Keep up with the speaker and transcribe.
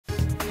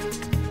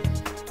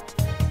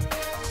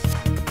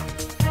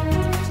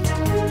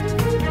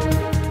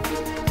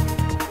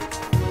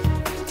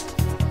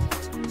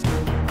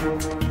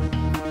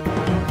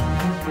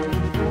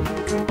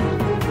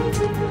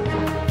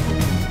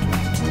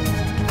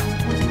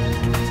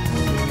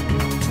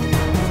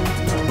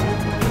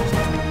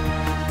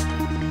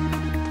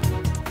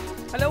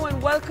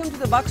welcome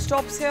to The Buck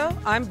Stops Here.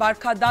 I'm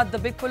Barkha Dutt. The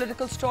big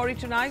political story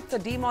tonight, the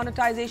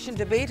demonetisation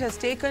debate has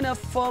taken a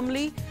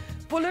firmly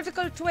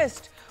political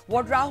twist.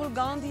 What Rahul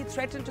Gandhi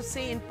threatened to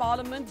say in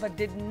Parliament but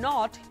did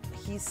not,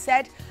 he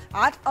said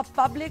at a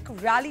public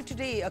rally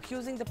today,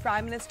 accusing the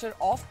Prime Minister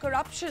of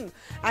corruption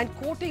and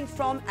quoting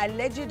from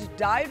alleged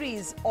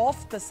diaries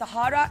of the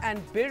Sahara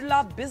and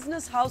Birla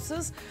business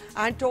houses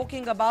and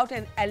talking about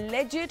an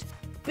alleged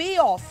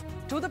payoff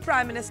to the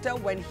Prime Minister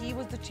when he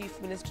was the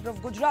Chief Minister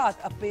of Gujarat.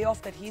 A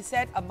payoff that he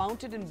said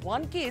amounted in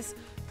one case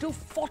to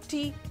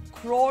 40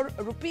 crore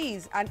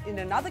rupees and in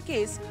another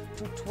case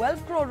to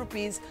 12 crore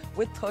rupees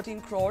with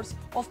 13 crores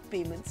of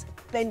payments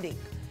pending.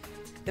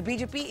 The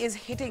BJP is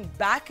hitting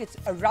back. It's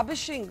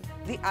rubbishing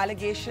the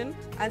allegation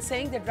and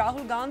saying that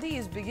Rahul Gandhi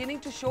is beginning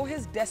to show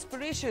his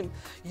desperation.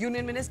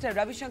 Union Minister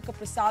Ravi Shankar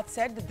Prasad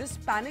said that this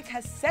panic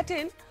has set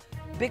in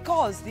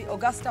because the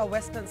Agusta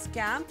Western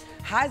scam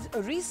has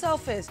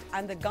resurfaced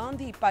and the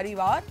Gandhi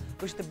parivar,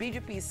 which the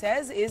BJP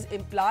says is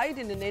implied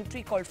in an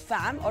entry called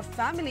FAM or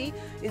family,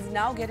 is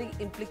now getting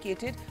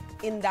implicated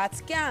in that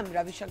scam.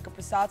 Ravi Shankar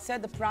Prasad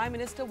said the Prime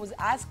Minister was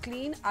as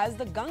clean as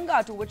the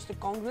Ganga, to which the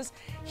Congress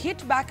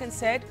hit back and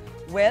said,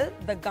 well,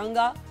 the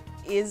Ganga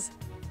is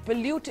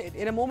polluted.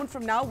 In a moment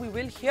from now, we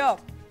will hear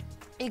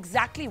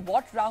exactly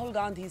what Rahul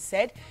Gandhi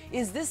said.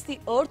 Is this the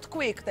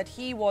earthquake that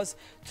he was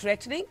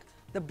threatening?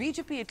 The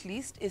BJP at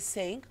least is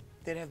saying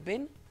there have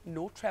been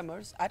no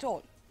tremors at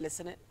all.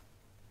 Listen in.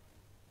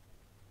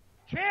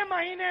 6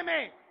 महीने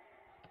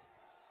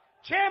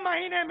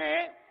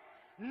में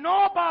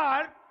 9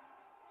 बार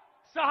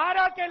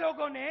सहारा के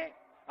लोगों ने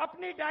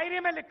अपनी diary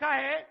में लिखा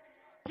है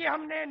कि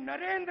हमने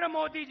नरेंद्र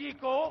मोदी जी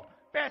को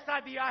पैसा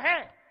दिया है।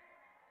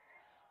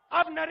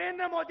 अब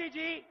नरेंद्र मोदी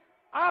जी,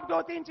 आप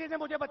 2-3 चीजें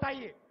मुझे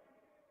बताइए।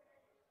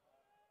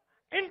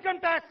 इनकम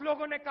टैक्स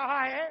लोगों ने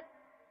कहा है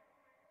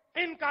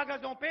इन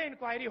कागजों पे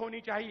इंक्वायरी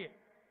होनी चाहिए।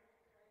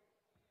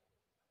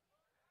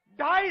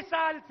 2.5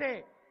 साल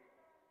से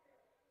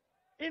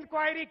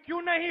इंक्वायरी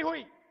क्यों नहीं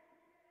हुई?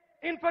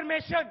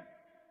 इंफॉर्मेशन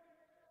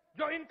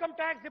जो इनकम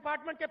टैक्स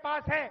डिपार्टमेंट के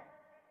पास है,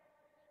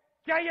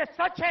 क्या ये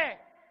सच है?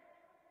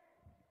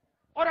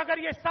 और अगर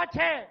ये सच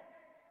है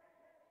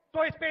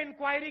तो इस पे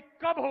इंक्वायरी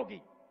कब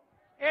होगी?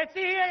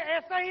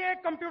 ऐसा ही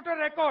एक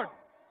कंप्यूटर रिकॉर्ड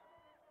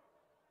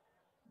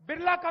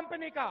बिरला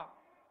कंपनी का,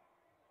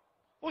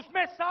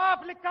 उसमें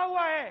साफ लिखा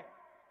हुआ है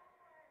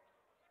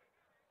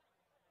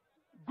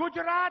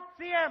गुजरात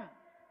सीएम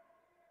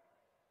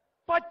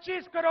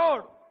 25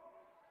 करोड़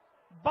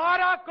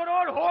 12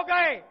 करोड़ हो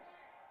गए,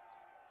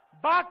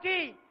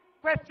 बाकी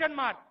question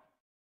mark.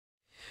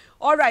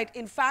 All right.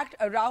 In fact,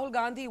 Rahul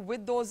Gandhi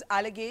with those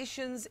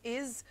allegations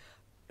is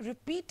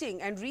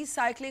repeating and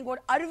recycling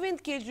what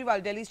Arvind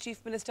Kejriwal, Delhi's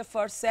Chief Minister,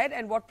 first said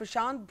and what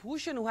Prashant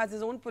Bhushan, who has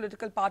his own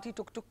political party,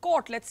 took to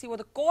court. Let's see what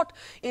the court,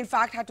 in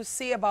fact, had to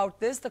say about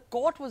this. The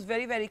court was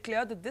very, very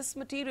clear that this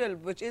material,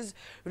 which is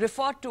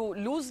referred to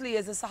loosely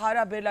as the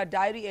Sahara Birla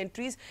diary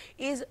entries,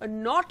 is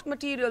not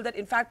material that,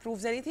 in fact,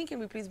 proves anything. Can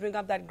we please bring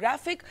up that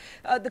graphic?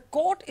 The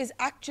court is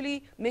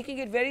actually making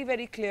it very,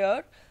 very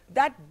clear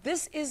that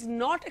this is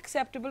not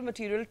acceptable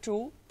material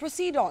to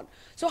proceed on.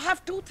 So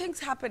have two things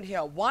happen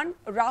here. One,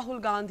 Rahul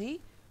Gandhi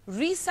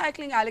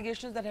recycling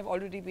allegations that have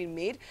already been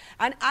made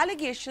and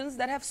allegations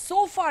that have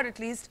so far at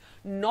least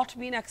not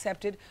been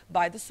accepted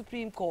by the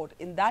Supreme Court.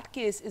 In that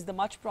case is the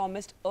much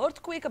promised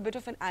earthquake a bit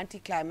of an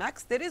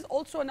anti-climax. There is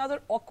also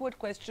another awkward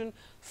question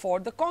for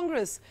the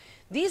Congress.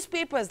 These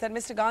papers that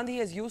Mr. Gandhi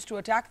has used to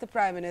attack the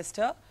Prime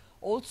Minister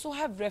also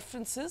have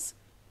references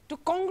to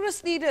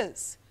Congress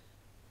leaders.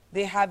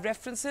 They have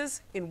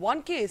references in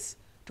one case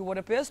to what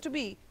appears to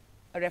be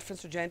a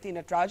reference to Jayanti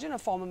Natarajan, a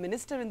former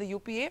minister in the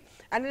UPA,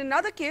 and in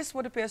another case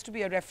what appears to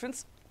be a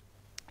reference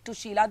to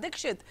Sheila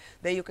Dikshit.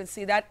 There you can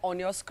see that on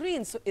your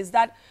screen. So is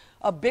that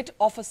a bit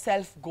of a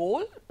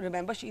self-goal?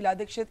 Remember, Sheila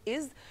Dikshit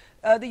is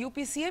the UP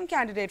CM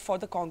candidate for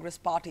the Congress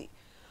party.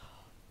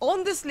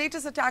 On this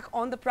latest attack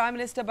on the Prime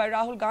Minister by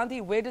Rahul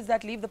Gandhi, where does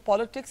that leave the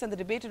politics and the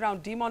debate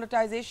around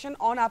demonetisation?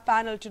 On our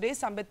panel today,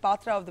 Sambit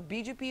Patra of the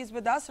BJP is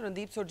with us,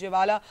 Randeep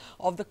Surjewala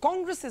of the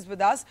Congress is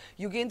with us,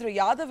 Yugendra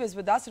Yadav is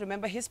with us.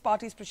 Remember, his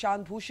party's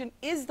Prashant Bhushan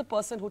is the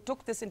person who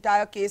took this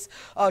entire case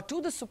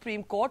to the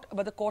Supreme Court,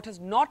 but the court has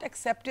not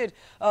accepted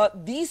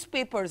these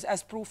papers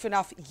as proof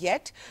enough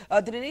yet.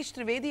 Dinesh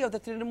Trivedi of the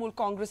Trinamool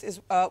Congress is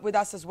with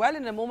us as well.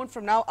 In a moment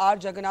from now, R.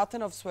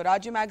 Jagannathan of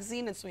Swarajya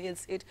magazine and Suhail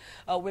Seth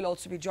will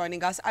also be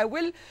joining us. I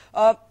will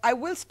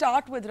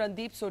start with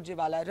Randeep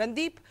Surjewala.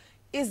 Randeep,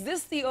 is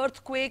this the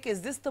earthquake?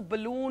 Is this the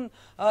balloon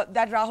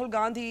that Rahul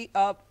Gandhi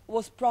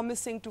was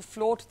promising to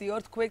float, the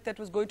earthquake that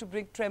was going to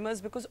bring tremors?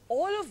 Because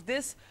all of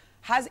this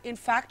has in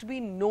fact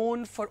been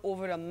known for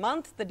over a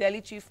month. The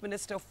Delhi Chief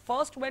Minister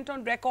first went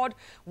on record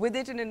with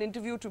it in an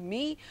interview to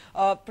me.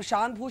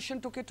 Prashant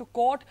Bhushan took it to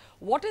court.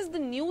 What is the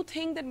new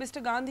thing that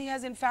Mr. Gandhi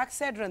has in fact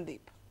said, Randeep?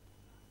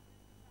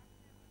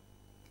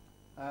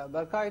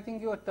 Barkha, I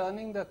think you are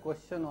turning the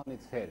question on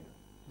its head.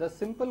 The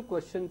simple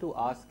question to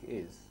ask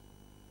is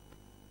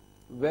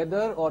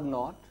whether or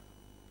not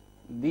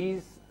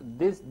these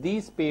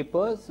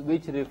papers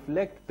which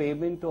reflect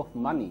payment of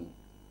money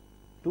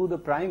to the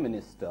Prime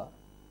Minister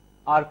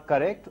are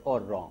correct or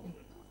wrong.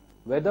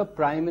 Whether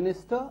Prime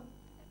Minister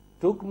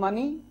took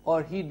money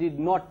or he did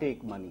not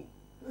take money.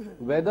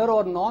 Whether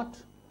or not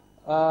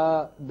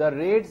the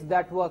raids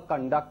that were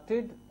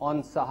conducted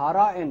on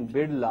Sahara and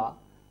Birla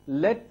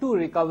led to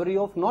recovery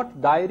of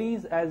not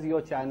diaries as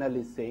your channel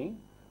is saying,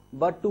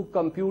 but to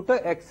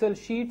computer Excel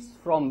sheets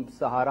from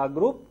Sahara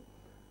Group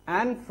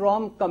and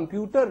from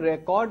computer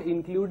record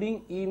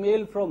including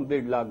email from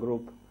Birla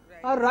Group.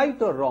 Are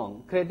right or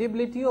wrong?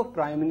 Credibility of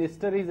Prime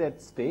Minister is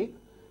at stake.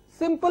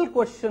 Simple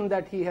question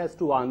that he has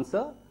to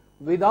answer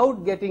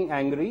without getting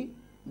angry,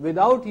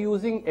 without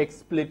using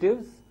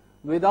expletives,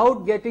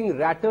 without getting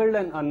rattled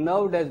and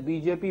unnerved as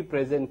BJP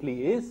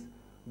presently is,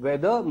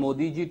 whether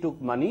Modi ji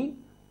took money,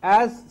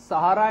 as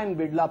Sahara and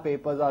Birla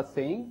papers are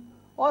saying,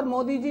 or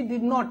Modi ji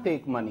did not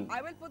take money.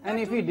 And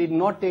if he did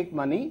not take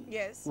money,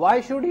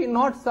 why should he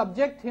not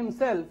subject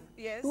himself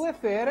to a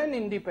fair and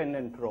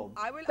independent probe?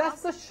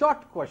 That's the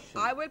short question.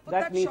 I will put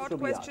that short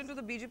question to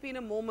the BJP in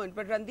a moment.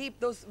 But Randeep,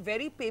 those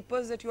very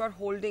papers that you are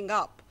holding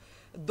up,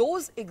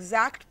 those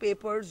exact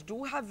papers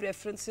do have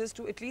references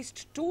to at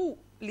least two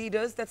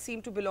leaders that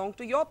seem to belong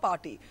to your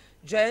party.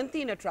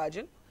 Jayanti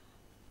Natarajan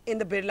in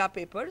the Birla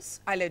papers,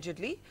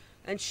 allegedly,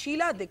 and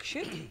Sheila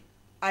Dikshit,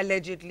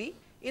 allegedly,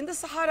 in the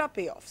Sahara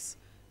payoffs.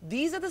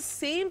 These are the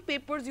same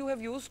papers you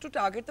have used to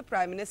target the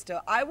Prime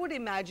Minister. I would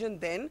imagine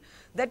then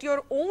that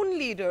your own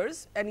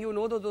leaders, and you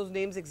know that those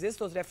names exist,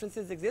 those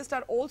references exist,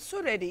 are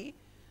also ready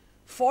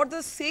for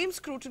the same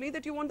scrutiny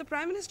that you want the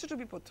Prime Minister to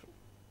be put through.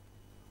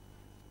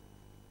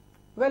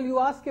 Well, you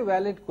ask a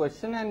valid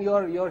question, and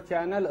your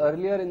channel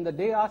earlier in the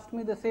day asked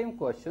me the same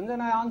questions,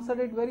 and I answered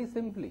it very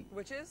simply.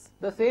 Which is?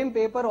 The same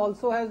paper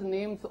also has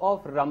names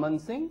of Raman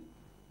Singh.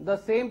 The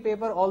same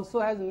paper also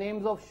has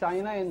names of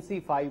Shaina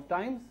NC 5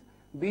 times,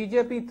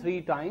 BJP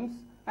 3 times,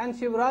 and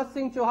Shivraj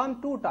Singh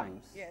Chauhan 2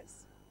 times.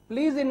 Yes.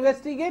 Please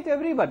investigate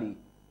everybody.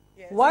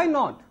 Yes. Why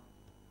not?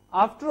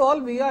 After all,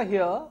 we are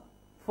here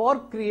for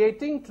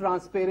creating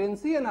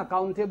transparency and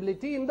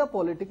accountability in the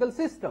political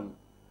system.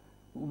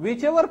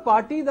 Whichever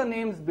party the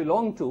names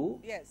belong to,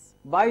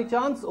 by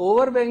chance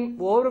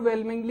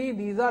overwhelmingly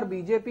these are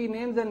BJP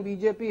names and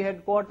BJP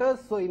headquarters,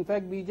 so in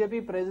fact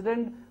BJP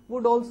president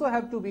would also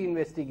have to be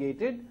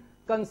investigated.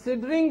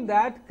 Considering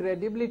that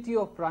credibility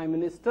of Prime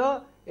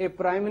Minister, a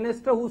Prime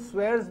Minister who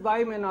swears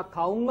by "मैं ना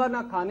खाऊंगा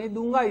ना खाने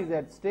दूंगा" is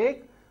at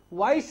stake,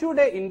 why should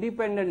an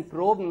independent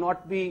probe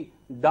not be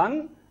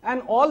done?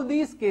 And all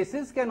these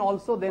cases can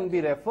also then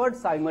be referred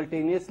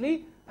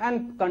simultaneously,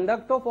 and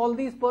conduct of all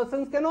these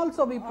persons can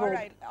also be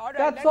probed. All right,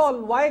 that's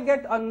all. Why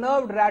get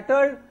unnerved,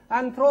 rattled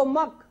and throw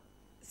muck?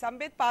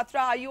 Sambit Patra,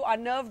 are you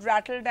unnerved,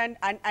 rattled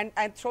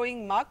and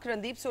throwing muck?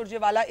 Randeep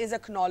Surjewala is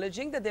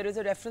acknowledging that there is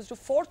a reference to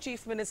 4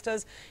 chief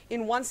ministers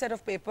in one set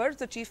of papers.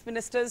 The chief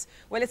ministers,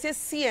 well, it says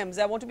CMs.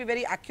 I want to be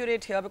very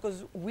accurate here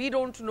because we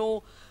don't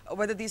know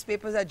whether these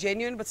papers are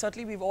genuine, but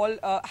certainly we've all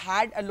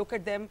had a look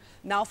at them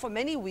now for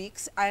many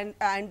weeks,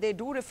 and they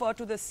do refer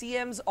to the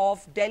CMs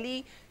of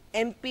Delhi,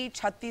 MP,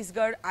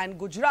 Chhattisgarh and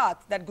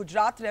Gujarat. That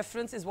Gujarat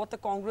reference is what the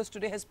Congress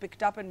today has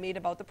picked up and made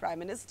about the Prime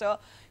Minister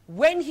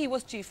when he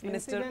was Chief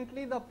Minister.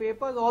 Incidentally, the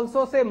papers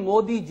also say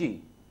Modi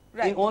ji,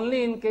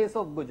 only in case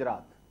of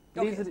Gujarat.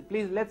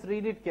 Please, let's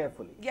read it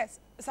carefully. Yes,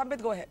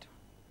 Sambit, go ahead.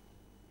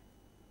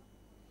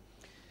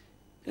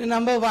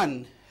 Number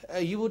one,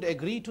 you would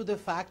agree to the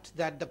fact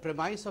that the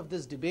premise of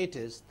this debate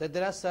is that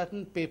there are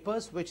certain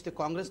papers which the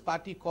Congress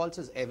party calls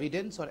as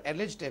evidence or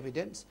alleged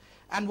evidence,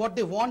 and what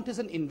they want is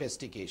an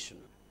investigation.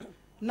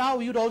 Now,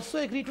 you'd also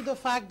agree to the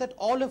fact that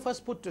all of us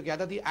put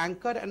together, the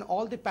anchor and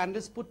all the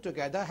panelists put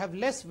together, have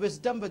less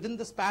wisdom within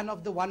the span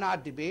of the 1-hour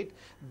debate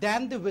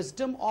than the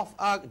wisdom of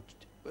our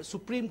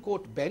Supreme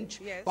Court bench,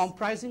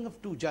 comprising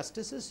of 2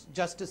 justices,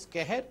 Justice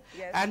Keher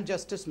and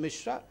Justice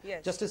Mishra.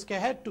 Justice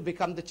Keher to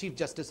become the Chief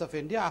Justice of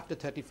India after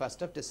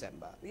 31st of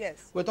December.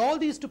 With all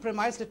these to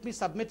premise, let me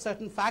submit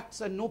certain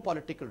facts and no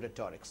political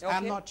rhetorics. I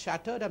am not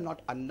shattered, I am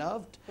not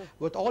unnerved.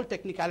 With all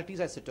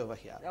technicalities, I sit over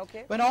here.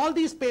 When all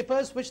these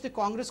papers, which the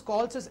Congress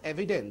calls as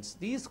evidence,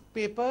 these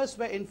papers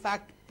were in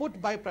fact put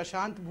by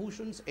Prashant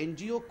Bhushan's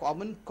NGO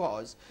Common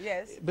Cause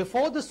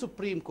before the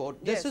Supreme Court.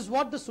 This is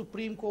what the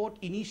Supreme Court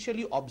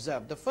initially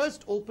observed. The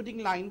first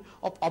opening line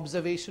of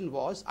observation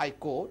was, I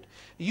quote,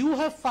 "You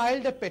have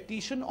filed a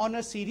petition on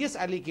a serious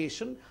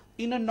allegation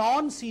in a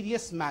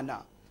non-serious manner."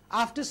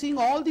 After seeing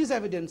all these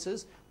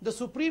evidences, the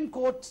Supreme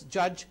Court's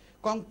judge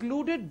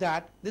concluded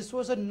that this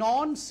was a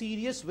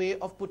non-serious way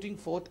of putting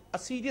forth a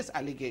serious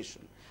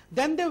allegation.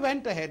 Then they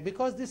went ahead,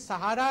 because the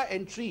Sahara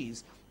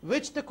entries,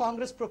 which the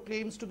Congress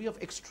proclaims to be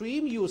of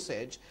extreme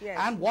usage,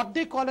 and what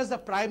they call as the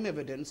prime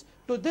evidence,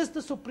 to this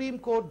the Supreme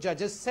Court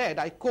judges said,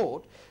 I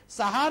quote,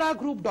 "Sahara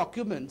Group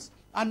documents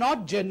are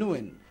not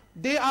genuine,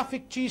 they are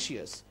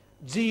fictitious,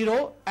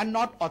 zero and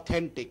not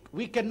authentic.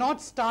 We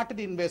cannot start an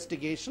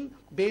investigation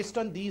based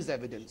on these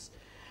evidence."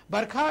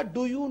 Barkha,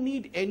 do you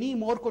need any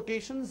more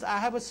quotations? I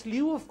have a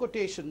slew of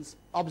quotations,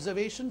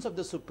 observations of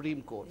the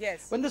Supreme Court.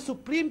 When the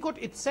Supreme Court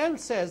itself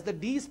says that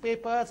these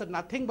papers are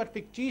nothing but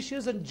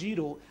fictitious and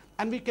zero,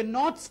 and we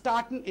cannot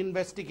start an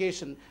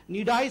investigation.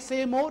 Need I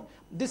say more?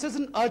 This is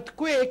an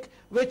earthquake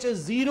which is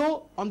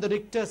 0 on the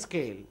Richter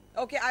scale.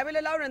 Okay, I will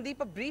allow Randeep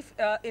a brief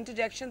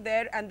interjection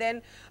there, and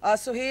then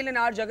Sohail and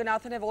R.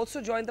 Jagannathan have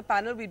also joined the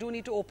panel. We do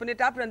need to open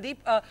it up. Randeep,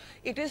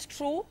 it is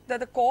true that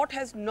the court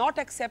has not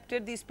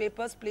accepted these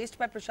papers placed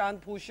by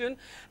Prashant Bhushan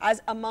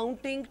as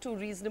amounting to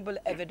reasonable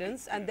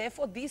evidence, and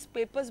therefore these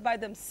papers by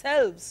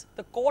themselves,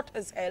 the court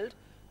has held,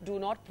 do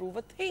not prove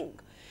a thing.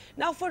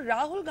 Now, for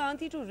Rahul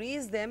Gandhi to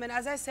raise them, and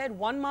as I said,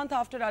 1 month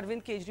after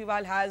Arvind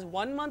Kejriwal has,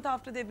 1 month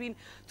after they've been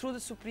through the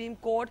Supreme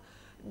Court,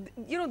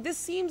 you know,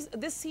 this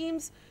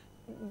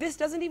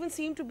doesn't even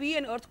seem to be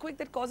an earthquake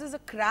that causes a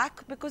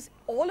crack, because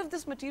all of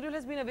this material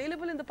has been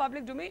available in the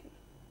public domain.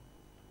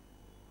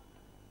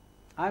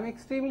 I'm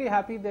extremely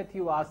happy that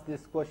you asked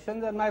this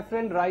question, and my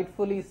friend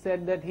rightfully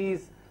said that he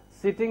is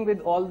sitting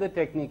with all the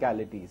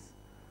technicalities.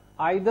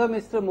 Either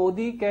Mr.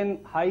 Modi can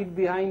hide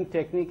behind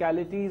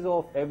technicalities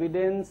of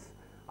evidence,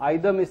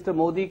 either Mr.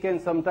 Modi can,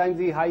 sometimes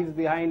he hides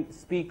behind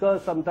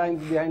speaker,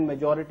 sometimes behind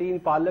majority in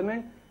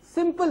parliament.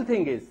 Simple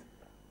thing is,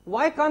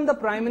 why can't the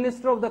Prime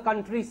Minister of the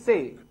country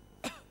say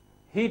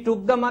he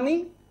took the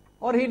money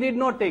or he did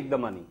not take the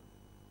money?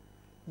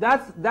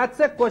 That's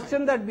a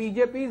question that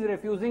BJP is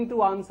refusing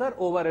to answer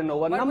over and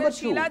over. But Number will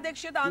two, Sheila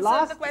Dikshit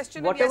answer the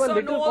question in yes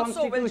or no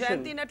also? Will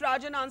Jayanti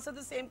Natarajan answer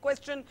the same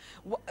question?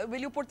 Will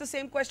you put the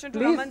same question to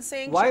Raman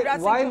Singh, Shivraj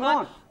Singh Chauhan?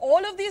 Not?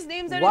 All of these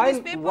names are in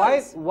these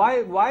papers.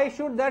 Why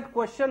should that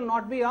question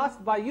not be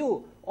asked by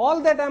you? All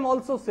that I'm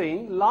also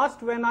saying,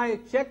 last when I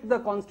checked the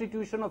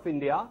Constitution of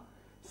India,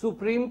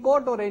 Supreme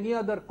Court or any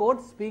other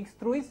court speaks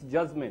through its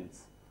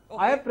judgments.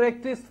 Okay. I have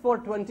practiced for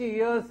 20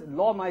 years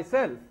law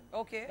myself.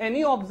 Okay.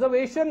 Any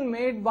observation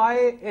made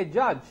by a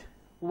judge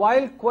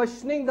while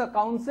questioning the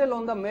counsel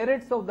on the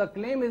merits of the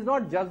claim is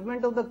not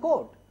judgment of the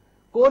court.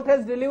 Court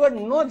has delivered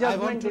no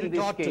judgment in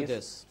this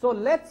case. So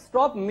let's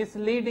stop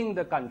misleading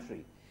the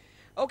country.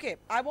 Okay,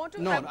 I want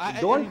to. No,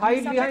 don't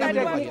hide behind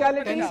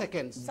technicality. 10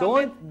 seconds.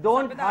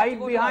 Don't hide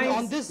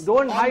behind.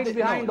 Don't hide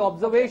behind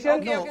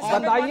observation.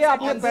 बताइए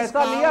आपने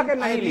पैसा लिया कि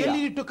नहीं लिया? I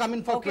really need to come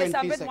in for 20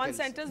 seconds. One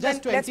sentence.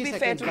 Just 20 let's be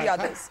fair to the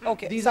others.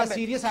 Okay. These are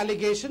serious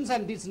allegations,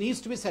 and this needs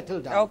to be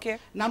settled down. Okay.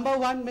 Number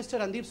one, Mr.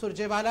 Randeep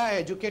Surjewala, an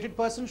educated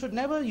person, should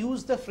never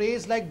use the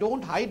phrase like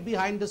 "don't hide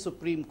behind the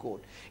Supreme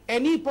Court."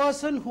 Any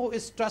person who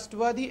is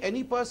trustworthy,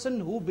 any person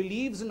who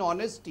believes in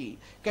honesty,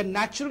 can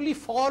naturally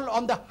fall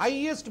on the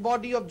highest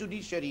body of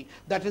judiciary,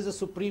 that is the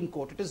Supreme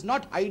Court. It is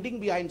not hiding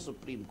behind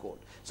Supreme Court.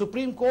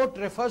 Supreme Court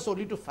refers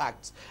only to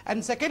facts.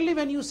 And secondly,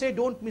 when you say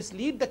don't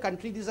mislead the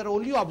country, these are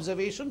only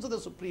observations of the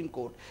Supreme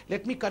Court.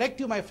 Let me correct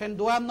you, my friend,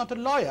 though I am not a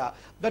lawyer,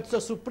 but the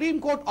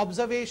Supreme Court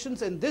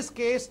observations in this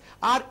case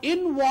are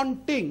in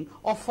wanting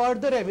of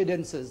further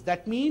evidences.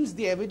 That means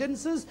the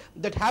evidences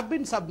that have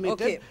been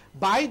submitted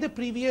by the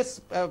previous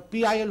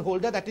PIL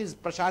holder, that is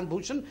Prashant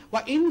Bhushan,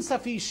 were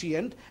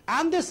insufficient,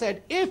 and they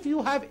said, if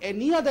you have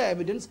any other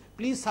evidence,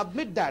 please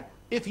submit that.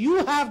 If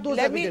you have those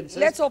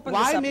evidences,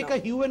 why make a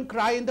hue and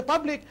cry in the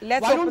public? Why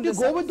don't you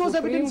go with those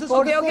evidences?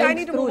 Okay, I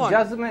need to move on.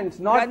 Judgments,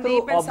 not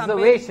through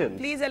observations.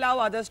 Please allow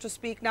others to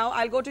speak now.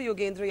 I'll go to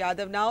Yogendra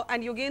Yadav now.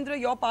 And Yogendra,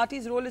 your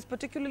party's role is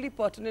particularly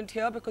pertinent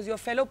here because your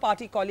fellow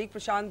party colleague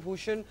Prashant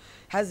Bhushan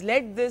has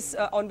led this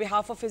on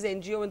behalf of his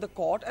NGO in the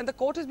court, and the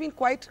court has been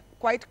quite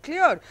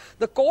clear.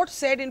 The court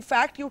said, in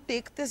fact, you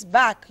take this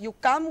back. You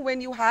come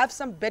when you have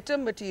some better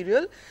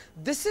material.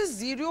 This is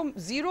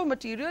zero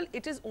material.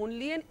 It is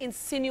only an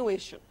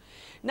insinuation.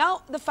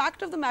 Now, the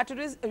fact of the matter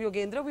is,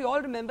 Yogendra, we all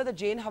remember the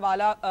Jain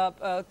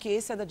Hawala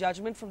case and the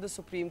judgment from the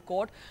Supreme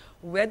Court.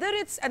 Whether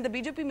it's, and the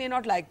BJP may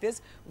not like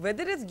this,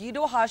 whether it's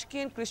Guido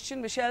Hashke and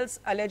Christian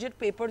Michel's alleged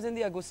papers in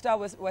the Agusta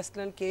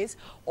Westland case,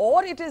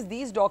 or it is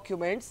these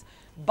documents,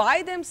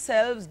 by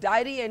themselves,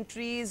 diary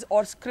entries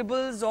or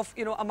scribbles of,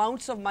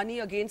 amounts of money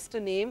against a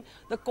name,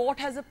 the court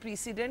has a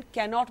precedent,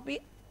 cannot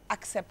be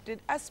accepted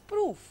as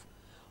proof.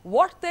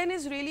 What then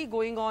is really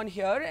going on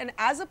here? And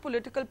as a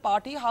political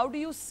party, how do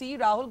you see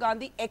Rahul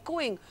Gandhi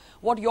echoing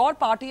what your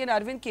party and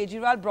Arvind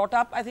Kejriwal brought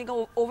up, I think,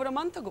 over a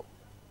month ago?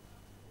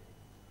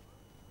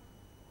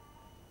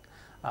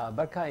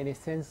 Barkha, in a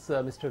sense,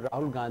 Mr.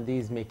 Rahul Gandhi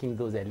is making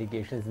those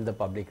allegations in the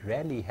public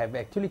rally have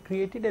actually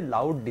created a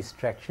loud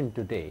distraction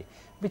today,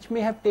 which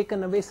may have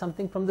taken away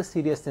something from the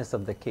seriousness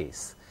of the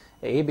case.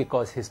 A,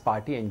 because his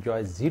party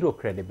enjoys zero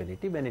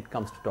credibility when it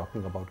comes to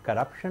talking about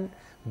corruption.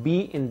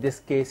 B, in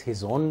this case,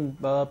 his own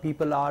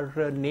people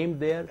are named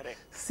there. Correct.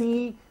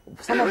 C,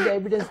 some of the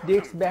evidence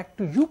dates back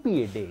to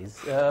UPA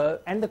days.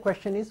 And the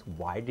question is,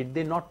 why did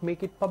they not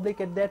make it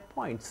public at that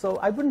point? So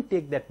I wouldn't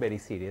take that very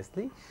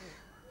seriously.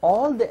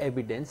 All the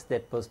evidence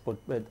that was put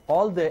with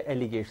all the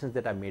allegations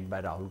that are made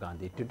by Rahul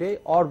Gandhi today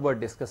or were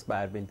discussed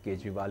by Arvind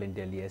Kejriwal in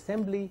Delhi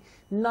Assembly,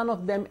 none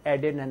of them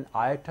added an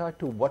iota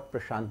to what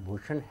Prashant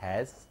Bhushan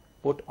has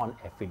put on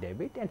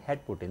affidavit and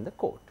had put in the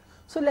court.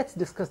 So let's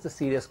discuss the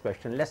serious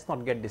question. Let's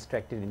not get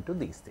distracted into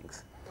these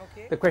things.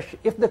 Okay. The question,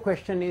 if the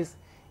question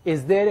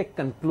is there a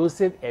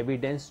conclusive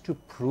evidence to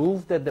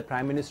prove that the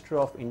Prime Minister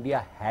of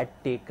India had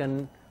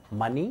taken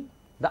money?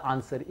 The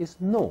answer is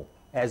no.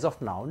 As of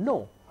now,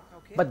 no.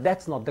 But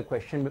that's not the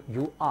question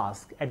you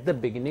ask at the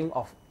beginning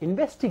of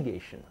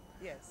investigation.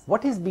 Yes.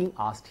 What is being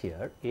asked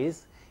here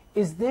is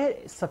there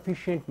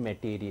sufficient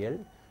material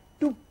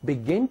to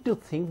begin to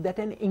think that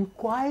an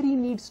inquiry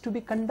needs to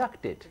be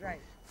conducted? Right.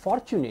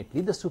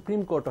 Fortunately, the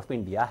Supreme Court of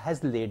India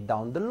has laid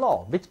down the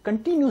law, which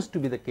continues to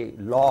be the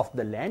law of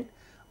the land,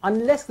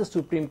 unless the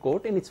Supreme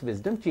Court in its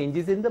wisdom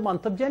changes in the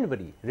month of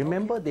January.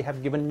 Remember, they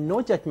have given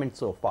no judgment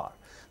so far.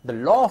 The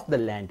law of the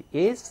land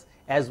is,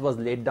 as was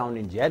laid down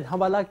in Jain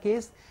Hawala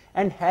case,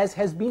 and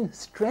has been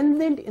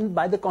strengthened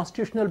by the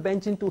Constitutional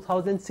Bench in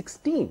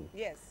 2016.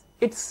 Yes.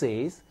 It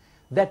says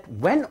that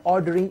when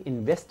ordering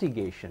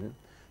investigation,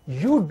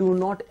 you do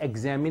not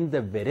examine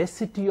the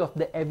veracity of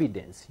the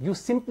evidence. You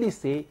simply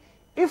say,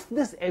 if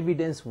this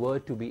evidence were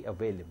to be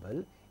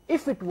available,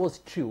 if it was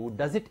true,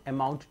 does it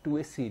amount to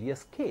a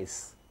serious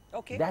case?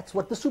 Okay. That's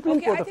what the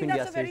Supreme Court of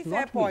India says. I think that's a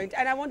very fair point.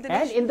 And I want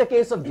and in the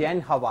case of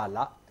Jain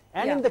Hawala,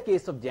 Yeah. in the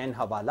case of Jain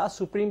Hawala,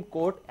 Supreme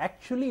Court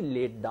actually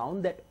laid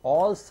down that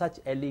all such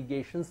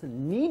allegations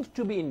need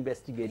to be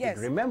investigated. Yes.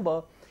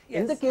 Remember,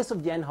 in Yes. the case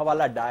of Jain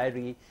Hawala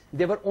diary,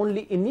 there were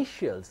only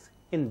initials.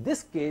 In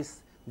this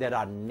case, there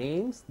are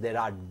names, there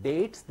are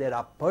dates, there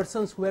are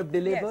persons who have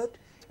delivered.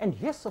 And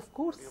yes, of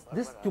course,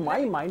 this to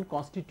my mind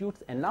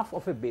constitutes enough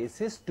of a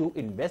basis to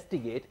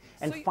investigate.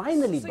 And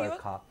finally,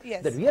 Barkha,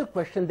 yes. the real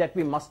question that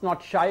we must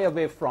not shy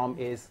away from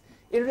is,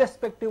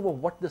 irrespective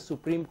of what the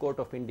Supreme Court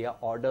of India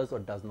orders or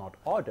does not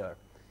order,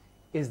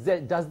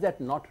 does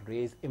that not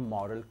raise a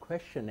moral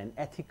question, an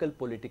ethical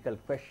political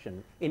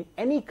question? In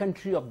any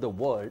country of the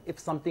world, if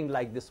something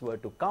like this were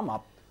to come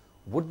up,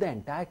 would the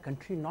entire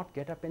country not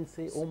get up and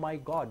say, oh my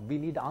God, we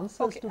need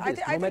answers to this,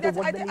 no matter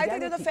what the legality? I think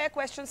there's a fair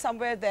question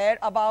somewhere there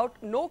about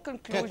no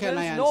conclusions, Can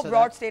I no answer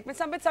broad that? statements.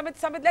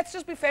 Samit, let's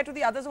just be fair to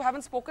the others who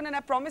haven't spoken, and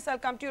I promise I'll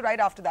come to you right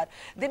after that.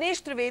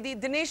 Dinesh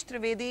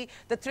Trivedi,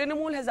 the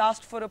Trinamool has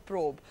asked for a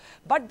probe.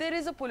 But there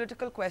is a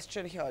political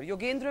question here.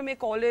 Yogendra may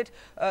call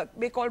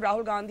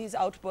Rahul Gandhi's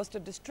outburst a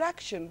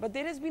distraction, but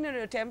there has been an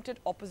attempt at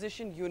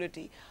opposition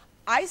unity.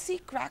 I see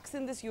cracks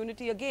in this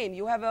unity again.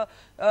 You have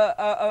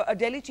a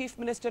Delhi Chief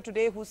Minister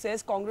today who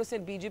says Congress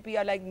and BJP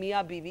are like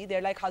Mia Biwi.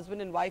 They're like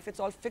husband and wife. It's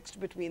all fixed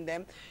between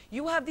them.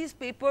 You have these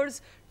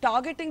papers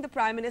targeting the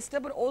Prime Minister,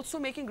 but also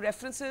making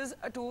references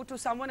to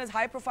someone as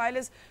high profile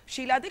as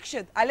Sheila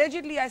Dikshit.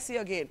 Allegedly, I say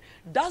again.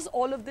 Does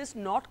all of this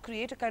not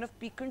create a kind of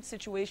piquant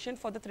situation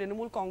for the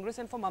Trinamool Congress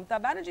and for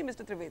Mamata Banerjee,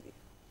 Mr. Trivedi?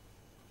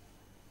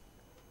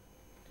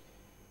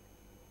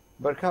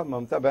 Barkha,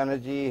 Mamata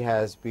Banerjee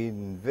has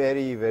been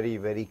very, very,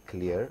 very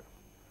clear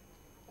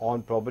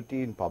on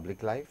poverty in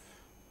public life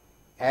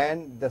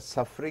and the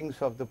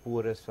sufferings of the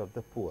poorest of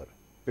the poor,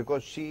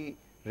 because she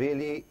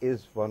really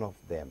is one of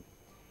them.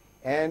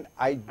 And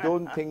I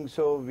don't think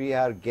so we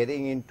are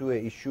getting into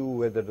an issue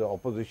whether the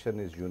opposition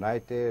is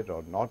united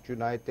or not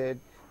united.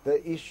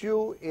 The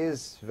issue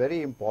is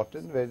very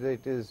important, whether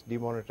it is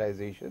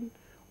demonetization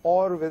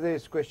or whether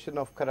it's question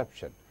of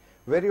corruption.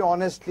 Very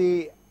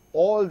honestly,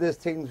 all these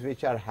things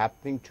which are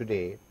happening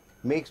today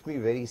makes me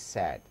very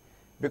sad,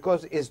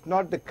 because it's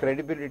not the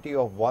credibility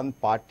of one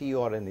party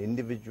or an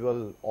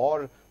individual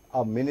or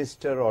a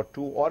minister or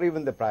two or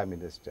even the Prime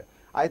Minister.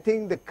 I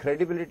think the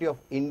credibility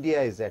of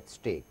India is at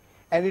stake,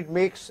 and it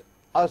makes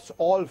us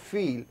all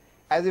feel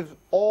as if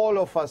all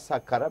of us are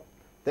corrupt,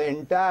 the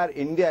entire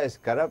India is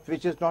corrupt,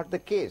 which is not the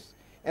case.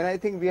 And I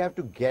think we have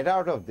to get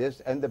out of this,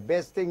 and the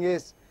best thing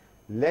is,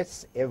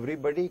 let's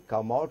everybody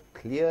come out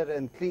clear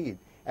and clean.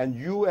 And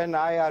you and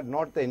I are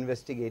not the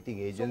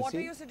investigating agency. So what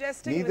are you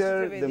suggesting,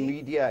 Neither Mr. Trivedi? the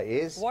media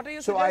is. What are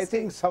you so suggesting? I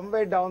think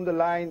somewhere down the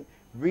line,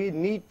 we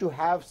need to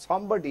have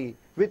somebody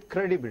with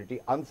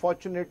credibility.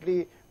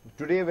 Unfortunately,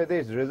 today, whether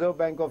it's Reserve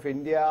Bank of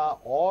India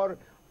or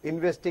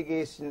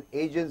investigation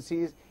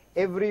agencies,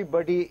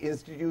 everybody,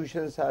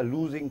 institutions are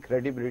losing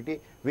credibility,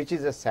 which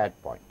is a sad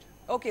point.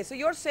 Okay, so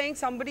you're saying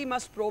somebody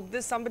must probe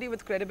this, somebody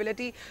with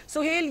credibility.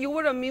 So, Hale, you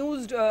were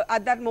amused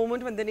at that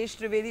moment when Dinesh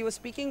Trivedi was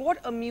speaking. What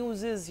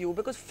amuses you?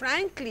 Because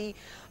frankly,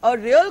 a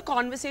real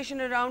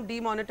conversation around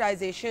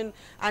demonetization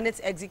and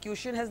its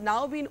execution has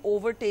now been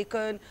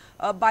overtaken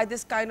by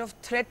this kind of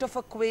threat of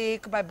a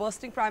quake, by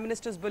bursting Prime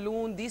Minister's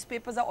balloon. These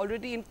papers are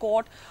already in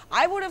court.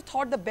 I would have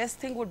thought the best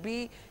thing would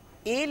be,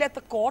 A, let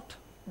the court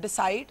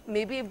decide.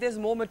 Maybe if there's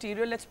more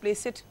material, let's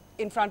place it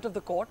in front of the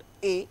court,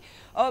 A.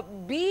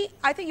 B,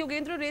 I think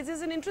Yogendra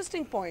raises an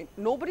interesting point.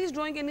 Nobody's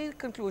drawing any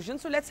conclusion,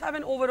 so let's have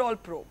an overall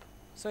probe.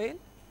 Sohail?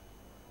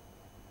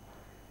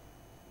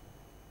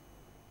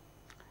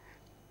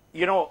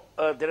 You know,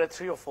 there are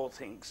 3 or 4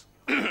 things.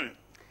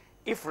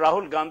 If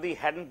Rahul Gandhi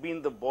hadn't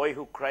been the boy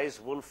who cries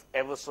wolf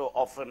ever so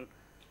often,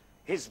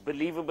 his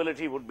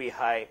believability would be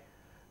high.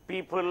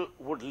 People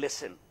would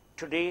listen.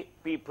 Today,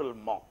 people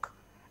mock.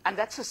 And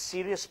that's a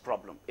serious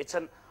problem. It's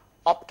an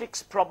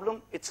optics problem,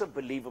 it's a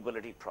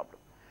believability problem.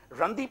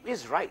 Randeep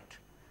is right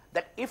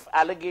that if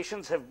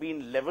allegations have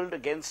been leveled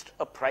against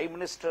a Prime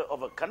Minister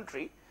of a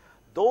country,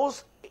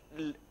 those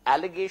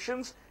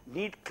allegations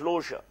need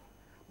closure.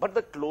 But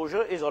the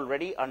closure is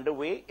already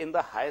underway in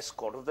the highest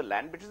court of the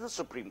land, which is the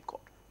Supreme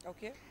Court.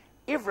 Okay.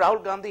 If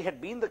Rahul Gandhi had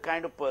been the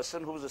kind of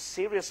person who was a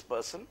serious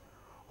person,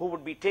 who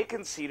would be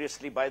taken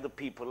seriously by the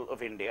people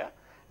of India,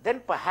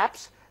 then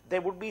perhaps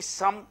there would be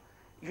some,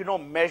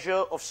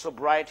 measure of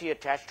sobriety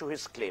attached to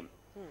his claim,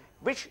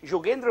 which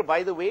Yogendra,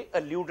 by the way,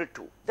 alluded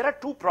to. There are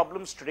two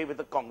problems today with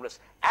the Congress,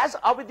 as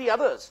are with the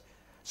others.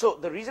 So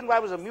the reason why I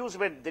was amused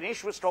when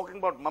Dinesh was talking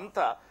about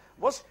Mamta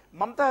was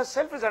Mamta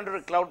herself is under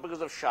a cloud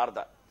because of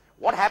Sharda.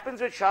 What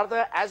happens with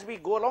Sharda as we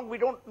go along, we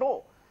don't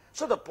know.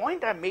 So the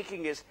point I'm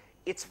making is,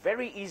 it's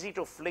very easy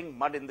to fling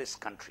mud in this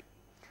country.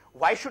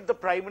 Why should the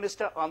Prime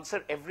Minister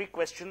answer every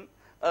question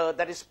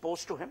that is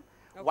posed to him?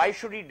 Okay. Why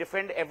should he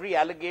defend every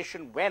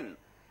allegation when,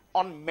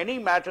 on many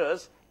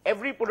matters,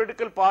 every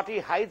political party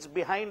hides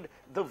behind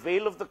the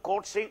veil of the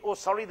court saying, oh,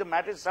 sorry, the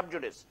matter is sub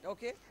judice.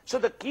 Okay. So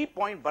the key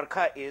point,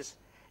 Barkha, is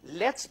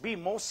let's be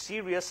more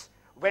serious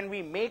when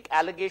we make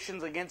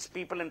allegations against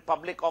people in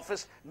public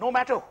office, no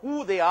matter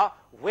who they are,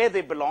 where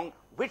they belong,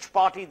 which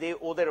party they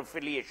owe their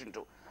affiliation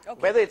to. Okay.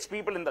 Whether it's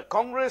people in the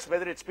Congress,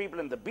 whether it's people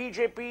in the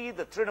BJP,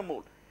 the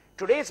Trinamool.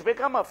 Today it's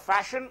become a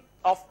fashion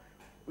of,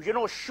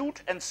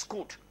 shoot and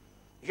scoot.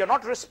 You're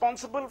not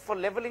responsible for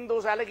leveling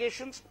those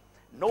allegations.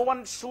 No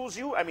one sues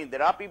you. I mean,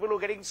 there are people who are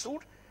getting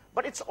sued,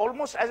 but it's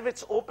almost as if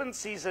it's open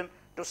season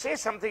to say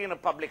something in a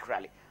public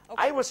rally.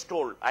 Okay. I was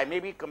told, I may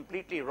be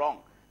completely wrong,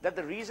 that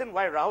the reason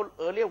why Rahul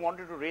earlier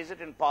wanted to raise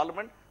it in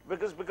Parliament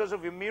because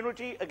of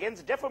immunity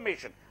against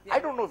defamation. Yeah. I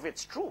don't know if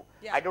it's true.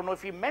 Yeah. I don't know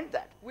if he meant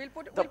that.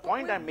 The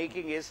point I'm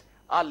making is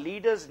our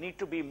leaders need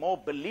to be more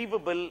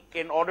believable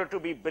in order to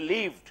be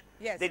believed.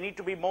 Yes. They need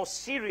to be more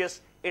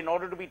serious in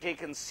order to be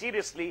taken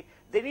seriously.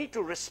 They need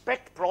to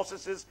respect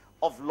processes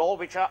of law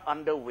which are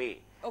underway.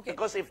 Okay.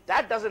 Because if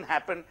that doesn't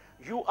happen,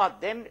 you are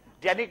then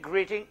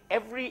denigrating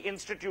every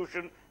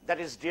institution that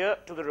is dear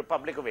to the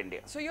Republic of India.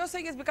 So you're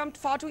saying it's become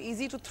far too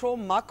easy to throw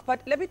muck,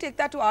 but let me take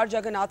that to R.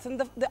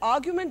 Jagannathan. The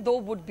argument though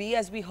would be,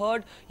 as we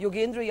heard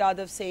Yogendra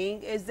Yadav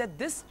saying, is that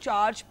this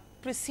charge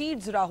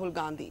precedes Rahul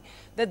Gandhi,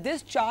 that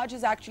this charge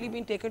has actually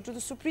been taken to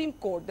the Supreme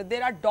Court, that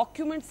there are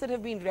documents that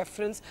have been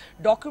referenced,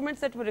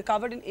 documents that were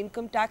recovered in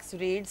income tax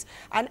raids,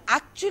 and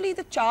actually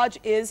the charge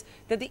is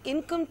that the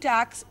income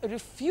tax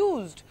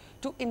refused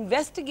to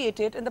investigate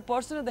it, and the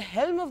person at the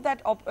helm of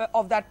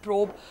that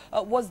probe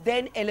was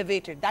then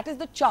elevated. That is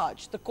the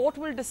charge. The court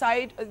will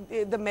decide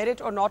the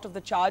merit or not of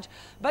the charge.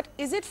 But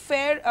is it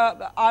fair,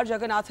 R.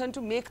 Jagannathan,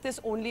 to make this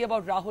only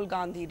about Rahul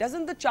Gandhi?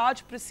 Doesn't the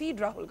charge precede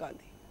Rahul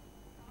Gandhi?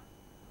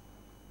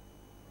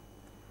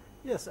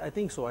 Yes, I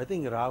think so. I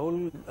think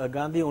Rahul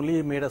Gandhi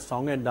only made a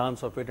song and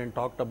dance of it and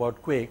talked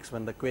about Quakes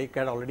when the Quake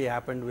had already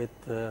happened with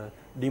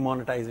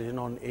demonetisation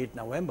on 8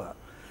 November.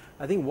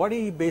 I think what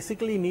he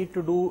basically need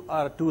to do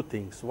are two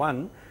things.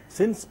 One,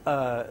 since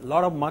a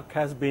lot of muck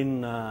has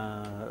been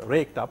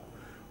raked up,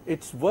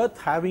 it's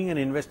worth having an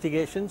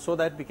investigation so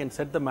that we can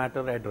set the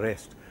matter at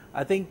rest.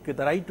 I think the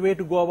right way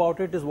to go about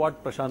it is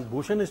what Prashant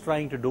Bhushan is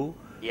trying to do,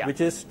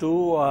 which is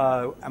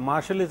to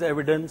marshal his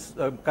evidence,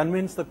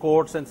 convince the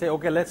courts and say,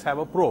 okay, let's have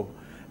a probe.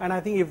 And I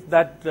think if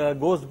that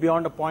goes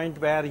beyond a point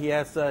where he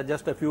has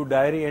just a few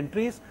diary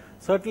entries,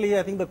 certainly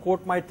I think the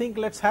court might think,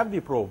 let's have the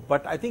probe.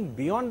 But I think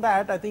beyond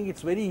that, I think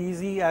it's very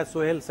easy, as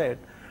Sohail said,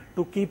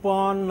 to keep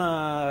on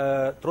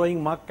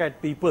throwing muck at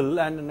people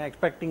and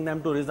expecting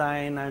them to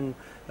resign and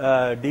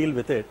deal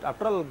with it.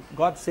 After all,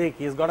 God's sake,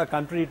 he's got a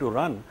country to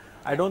run.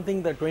 I don't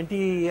think the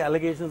 20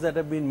 allegations that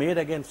have been made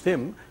against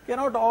him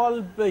cannot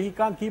all, he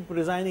can't keep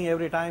resigning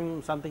every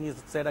time something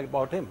is said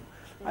about him.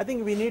 I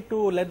think we need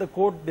to let the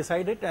court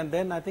decide it, and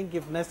then I think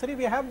if necessary,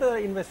 we have the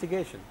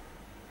investigation.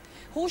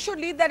 Who should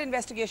lead that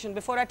investigation?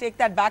 Before I take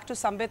that back to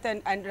Sambit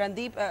and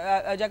Randeep,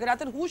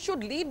 Jagannathan, who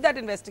should lead that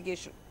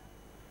investigation?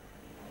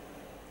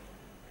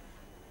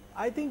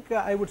 I think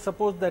I would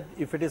suppose that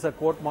if it is a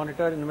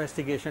court-monitored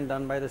investigation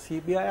done by the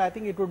CBI, I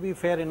think it would be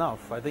fair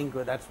enough. I think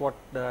that's what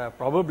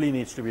probably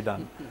needs to be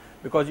done.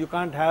 Because you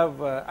can't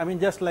have, I mean,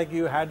 just like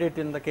you had it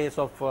in the case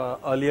of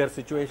earlier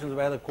situations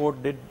where the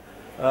court did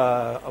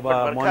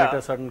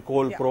monitor certain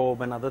coal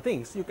probe and other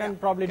things, you can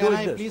probably do it.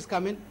 Can I please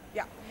come in?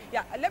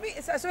 Yeah, let me,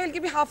 so I'll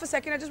give you half a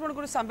second. I just want to go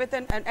to Sambit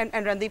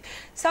and Randeep.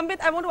 Sambit,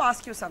 I want to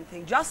ask you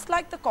something. Just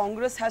like the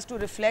Congress has to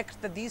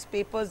reflect that these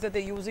papers that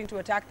they're using to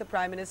attack the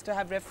Prime Minister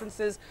have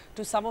references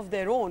to some of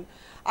their own,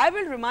 I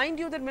will remind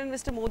you that when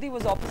Mr. Modi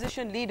was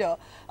opposition leader,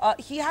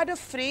 he had a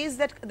phrase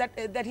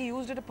that he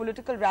used at a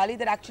political rally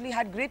that actually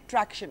had great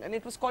traction, and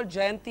it was called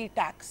Jayanti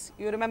tax.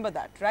 You remember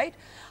that, right?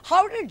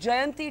 How did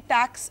Jayanti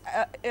tax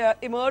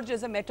emerge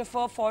as a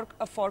metaphor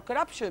for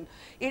corruption?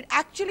 It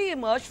actually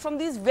emerged from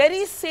these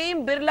very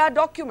same Birla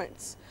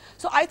documents.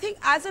 So I think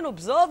as an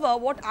observer,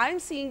 what I'm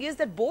seeing is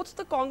that both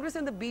the Congress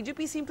and the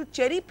BJP seem to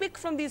cherry pick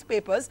from these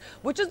papers,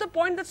 which is the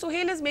point that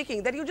Sohail is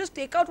making, that you just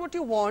take out what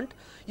you want,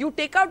 you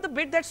take out the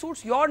bit that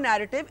suits your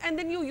narrative, and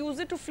then you use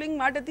it to fling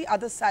mud at the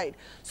other side.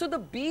 So the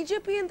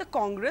BJP and the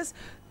Congress,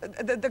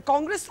 the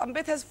Congress,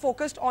 Sambit, has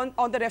focused on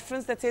the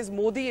reference that says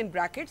Modi in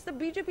brackets. The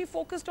BJP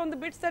focused on the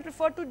bits that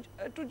refer to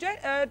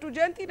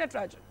Jayanti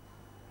Natarajan.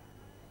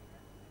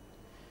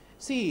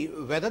 See,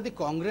 whether the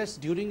Congress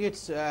during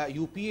its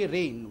UPA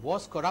reign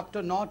was corrupt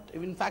or not,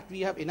 in fact,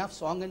 we have enough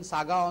song and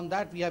saga on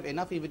that. We have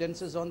enough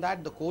evidences on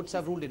that. The courts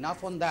have ruled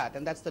enough on that,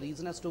 and that's the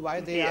reason as to why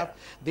they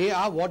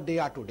are what they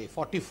are today,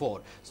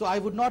 44. So I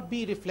would not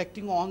be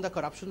reflecting on the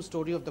corruption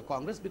story of the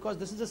Congress, because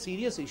this is a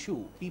serious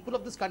issue. People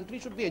of this country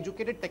should be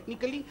educated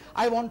technically.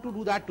 I want to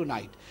do that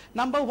tonight.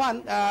 Number one,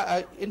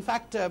 in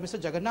fact,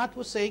 Mr. Jagannath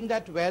was saying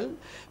that, well,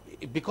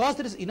 because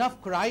there is enough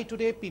cry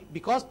today,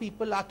 because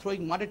people are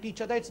throwing mud at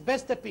each other, it's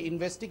best that we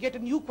investigate.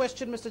 And you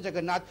question, Mr.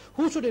 Jagannath,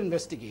 who should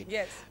investigate?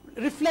 Yes.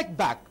 Reflect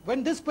back.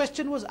 When this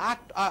question was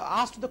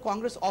asked to the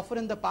Congress often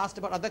in the past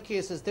about other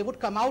cases, they would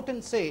come out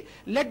and say,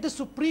 let the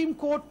Supreme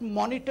Court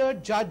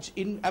monitored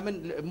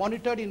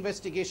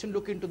investigation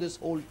look into this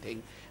whole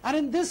thing. And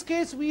in this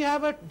case, we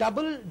have a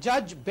double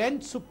judge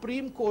bench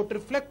Supreme Court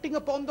reflecting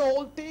upon the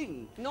whole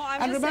thing. No,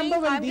 I'm just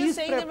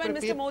saying that when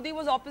Mr. Modi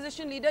was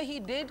opposition leader, he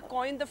did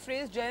coin the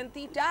phrase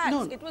Jayanti tax.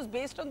 No. It was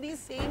based on these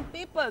same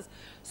papers.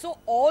 So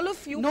all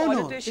of you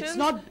politicians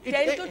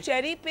tend to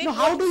cherry pick. No,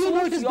 how do you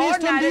know it is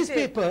based on these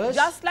papers?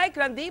 Just like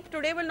Randeep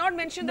today will not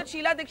mention that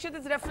Sheila Dikshit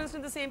is referenced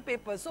in the same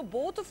papers. So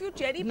both of you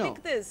cherry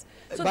pick this.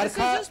 So this is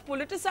just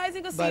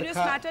politicizing a serious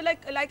matter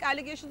like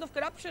allegations of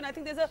corruption. I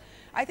think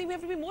we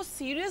have to be more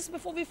serious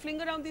before we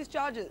fling around these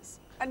charges,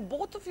 and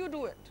both of you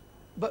do it.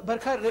 But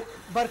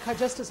Barkha,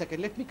 just a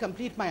second, let me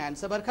complete my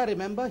answer. Barkha,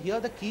 remember here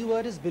the key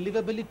word is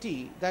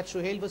believability that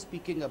Shoaib was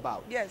speaking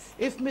about. Yes.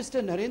 If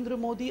Mr. Narendra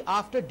Modi,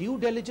 after due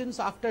diligence,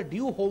 after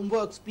due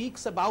homework,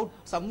 speaks about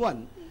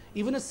someone,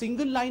 even a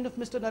single line of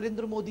Mr.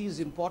 Narendra Modi is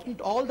important.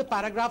 All the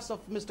paragraphs of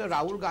Mr.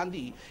 Rahul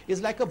Gandhi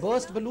is like a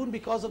burst balloon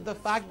because of the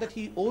fact that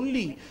he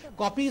only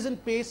copies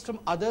and pastes from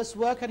others'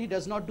 work, and he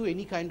does not do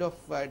any kind of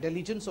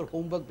diligence or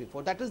homework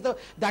before. That is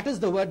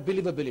the word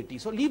believability.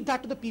 So leave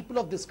that to the people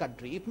of this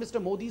country. If Mr.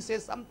 Modi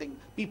says something,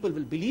 people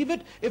will believe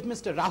it. If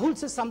Mr. Rahul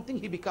says something,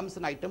 he becomes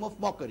an item of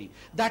mockery.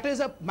 That is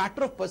a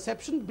matter of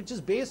perception which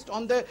is based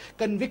on the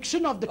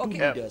conviction of the two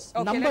leaders.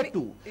 Okay, Number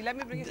two, let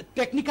me bring it.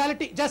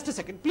 Technicality. Just a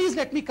second. Please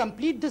let me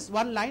complete this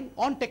one line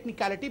on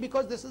technicality,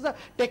 because this is a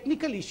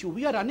technical issue.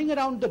 We are running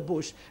around the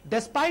bush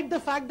despite the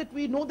fact that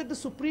we know that the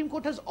Supreme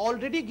Court has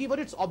already given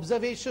its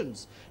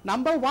observations.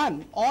 Number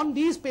one, on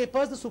these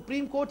papers the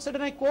Supreme Court said,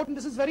 and I quote, and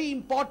this is very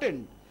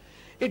important,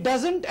 it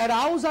doesn't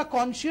arouse our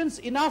conscience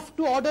enough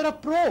to order a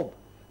probe.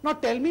 Now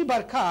tell me,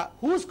 Barkha,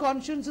 whose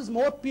conscience is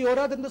more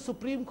purer than the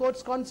Supreme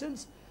Court's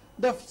conscience?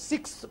 The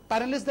 6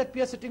 panelists that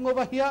we are sitting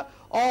over here,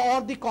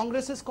 or the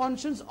Congress's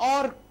conscience,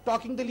 or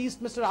talking the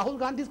least Mr. Rahul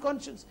Gandhi's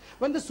conscience?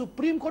 When the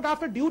Supreme Court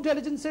after due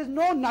diligence says,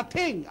 no,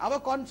 nothing, our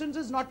conscience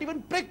is not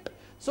even pricked,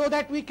 so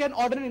that we can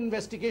order an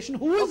investigation.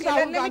 Who is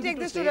Rahul Gandhi? Let me take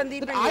this to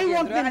Randeep and I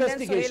want the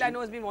investigation. And then Sohail, I know,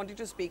 has been wanting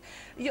to speak.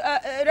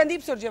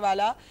 Randeep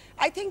Surjewala,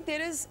 I think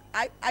there is,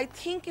 I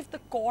think if the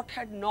court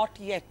had not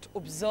yet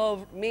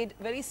observed, made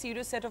very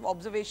serious set of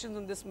observations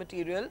on this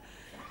material,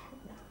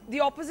 the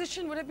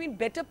opposition would have been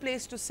better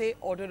placed to say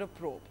order a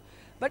probe.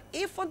 But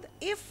if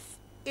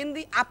in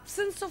the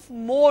absence of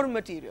more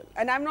material,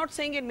 and I'm not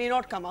saying it may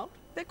not come out,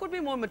 there could be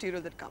more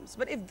material that comes.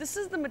 But if this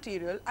is the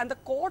material and the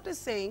court is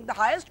saying, the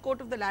highest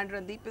court of the land,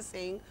 Randeep, is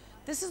saying,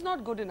 this is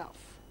not good enough,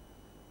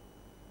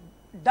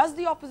 does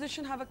the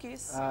opposition have a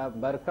case?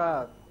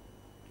 Barkha,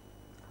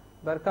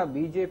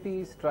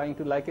 BJP is trying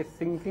to, like a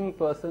sinking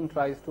person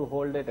tries to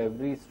hold at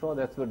every straw,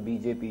 that's what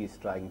BJP is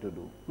trying to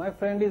do. My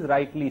friend is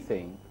rightly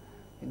saying,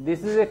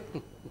 this is a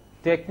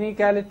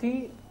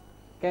technicality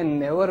can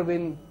never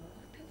win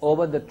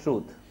over the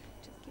truth.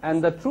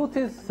 And the truth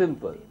is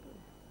simple.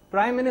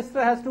 Prime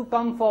Minister has to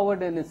come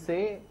forward and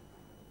say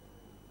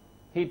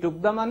he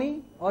took the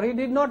money or he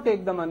did not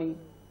take the money.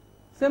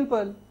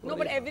 Simple. No,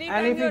 but every time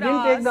and if he you're didn't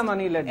asked, take the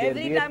money, let there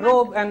be a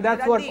probe, and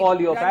that's what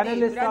all your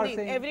panelists are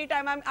saying. Every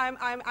time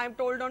I'm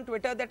told on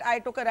Twitter that I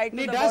took a right to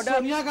the does border.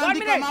 Sonia 1 Gandhi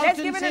minute, come out let's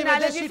and give an say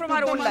analogy whether she from our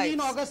took own the money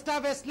lives. in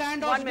Augusta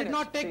Westland or 1 she did minute.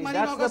 not take See, money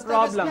in that's the Augusta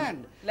problem.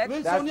 Westland?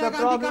 Will That's Sonia the Gandhi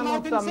problem come of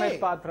out and say?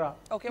 Samit Patra.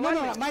 Okay, No, 1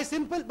 no, minute. my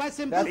simple That's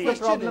question the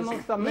problem is,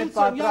 of Samit will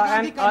Sonia Patra.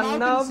 Gandhi An come out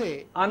and unnerved,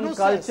 say,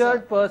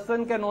 uncultured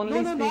person can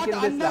only no, speak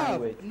in this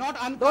language. not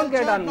uncultured, Don't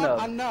get not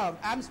unnerved. unnerved.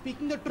 I'm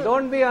speaking the truth.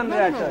 Don't be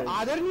unrattled.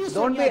 Adarniya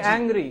Don't be Sonia ji.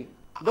 angry.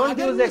 Don't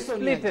use Adarniya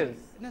Sonia ji.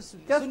 expletives. No,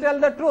 Just tell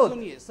the truth.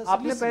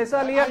 आपने listen,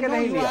 पैसा लिया कि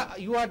नहीं लिया?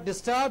 You are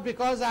disturbed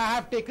because I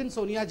have taken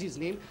Sonia ji's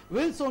name.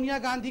 Will Sonia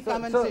Gandhi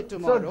come and so- say so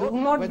tomorrow do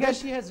not whether get-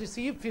 she has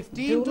received do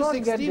 15 to not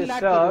get 16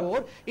 lakh disturbed.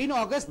 crore in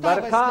Augusta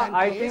Barkha, Westland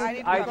I case?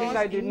 think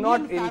I did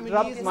not Indian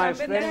interrupt families- my Samit,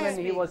 friend let when him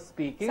he speak. was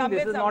speaking. Samit,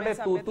 This is not a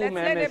Samit, tutu let's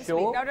let meme him show.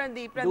 speak. Now,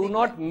 Randeep, Do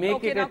not make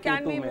okay, it now a can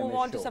tutu we meme move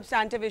on to show.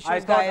 substantive issues, I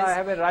thought guys? I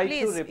have a right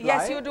Please. to reply.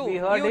 Yes, you do. We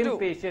heard you him do.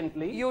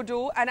 patiently. You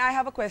do, and I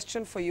have a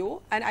question for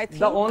you. And I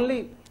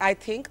think I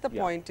think the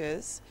point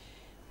is,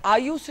 are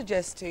you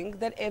suggesting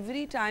that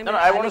every time No, an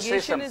I want to say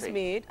allegation is something.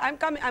 made, I'm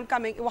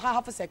coming,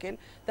 half a second,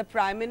 the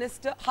Prime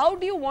Minister, how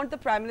do you want the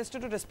Prime Minister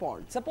to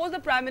respond? Suppose the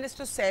Prime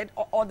Minister said,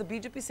 or the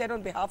BJP said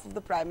on behalf of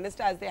the Prime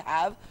Minister, as they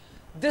have,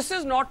 this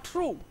is not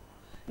true.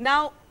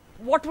 Now,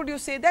 what would you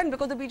say then?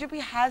 Because the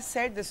BJP has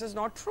said this is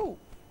not true.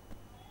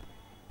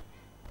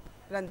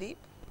 Randeep?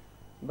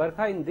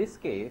 Barkha, in this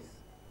case,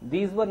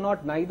 These were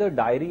not neither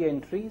diary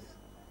entries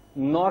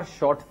nor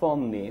short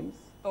form names.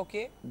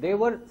 Okay. They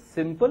were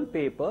simple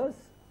papers,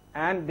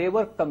 and they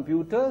were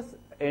computers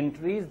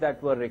entries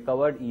that were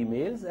recovered,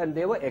 emails, and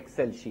they were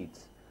Excel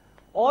sheets.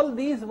 All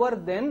these were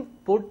then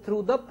put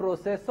through the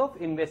process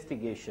of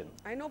investigation.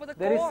 I know, but the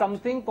There is court-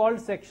 something called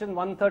Section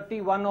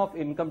 131 of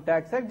Income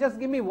Tax Act. Just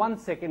give me 1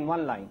 second,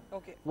 one line.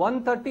 Okay.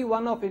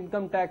 131 of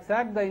Income Tax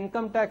Act, the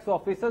income tax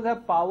officers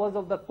have powers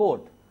of the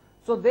court.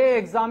 So they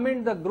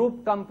examined the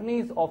group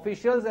companies,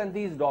 officials, and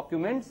these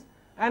documents,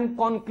 and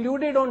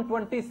concluded on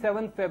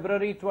 27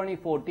 February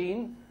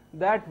 2014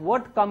 that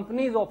what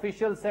company's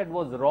officials said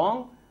was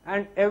wrong,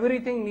 and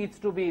everything needs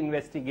to be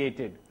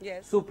investigated.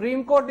 Yes.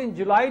 Supreme Court in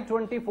July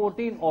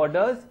 2014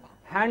 orders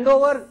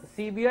handover,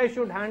 CBI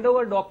should hand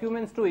over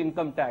documents to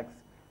income tax.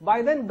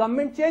 By then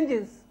government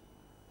changes.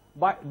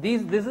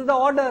 This is the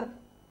order.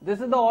 This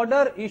is the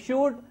order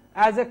issued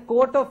as a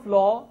court of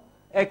law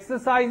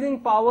exercising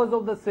powers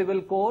of the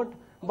civil court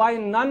by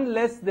none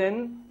less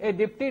than a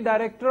deputy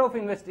director of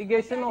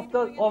investigation of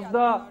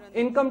the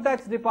income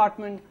tax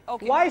department.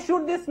 Okay. Why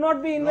should this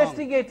not be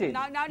investigated?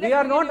 Now let We me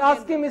are bring not in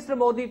asking Mr.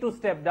 Modi to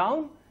step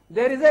down.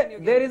 There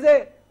is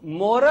a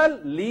moral,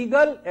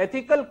 legal,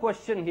 ethical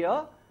question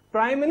here.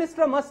 Prime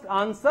Minister must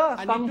answer,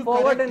 need come to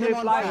forward correct and him on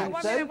reply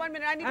facts. himself, One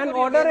minute. I need to and go to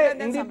order Yogendra an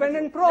and then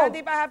independent somebody. probe.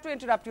 Randeep, I have to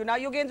interrupt you. Now,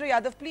 Yogendra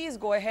Yadav, please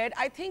go ahead.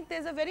 I think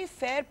there's a very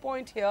fair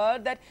point here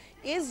that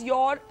is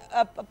your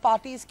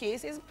party's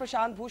case, is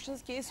Prashant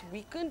Bhushan's case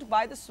weakened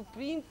by the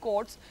Supreme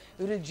Court's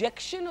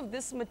rejection of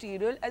this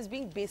material as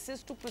being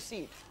basis to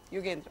proceed?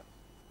 Yogendra.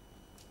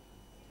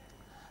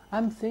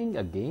 I'm saying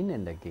again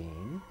and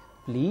again,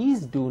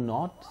 please do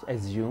not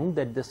assume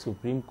that the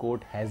Supreme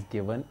Court has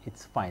given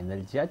its final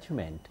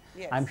judgment.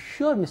 Yes. I'm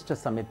sure Mr.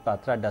 Samit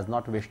Patra does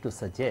not wish to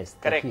suggest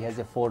Correct. that he has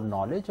a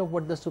foreknowledge of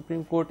what the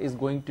Supreme Court is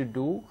going to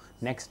do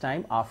next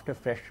time after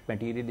fresh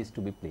material is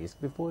to be placed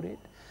before it.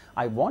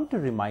 I want to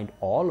remind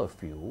all of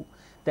you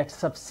that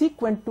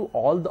subsequent to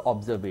all the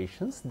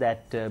observations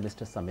that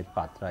Mr. Samit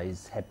Patra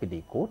is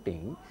happily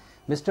quoting,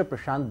 Mr.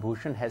 Prashant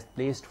Bhushan has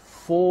placed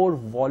 4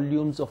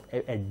 volumes of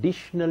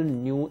additional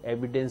new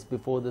evidence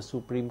before the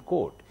Supreme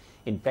Court.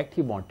 In fact,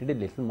 he wanted a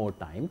little more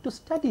time to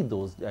study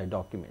those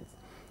documents.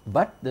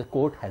 But the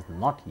court has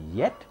not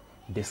yet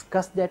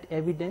discussed that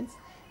evidence.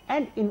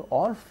 And in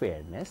all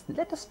fairness,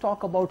 let us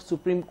talk about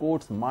Supreme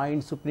Court's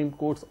mind, Supreme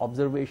Court's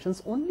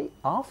observations only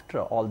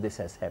after all this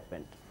has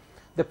happened.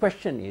 The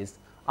question is,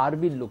 are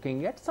we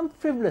looking at some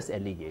frivolous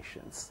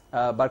allegations?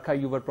 Barkha,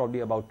 you were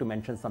probably about to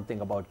mention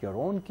something about your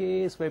own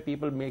case where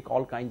people make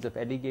all kinds of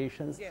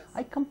allegations. Yes.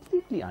 I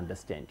completely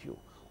understand you.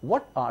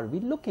 What are we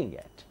looking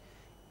at?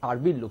 Are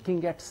we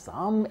looking at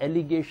some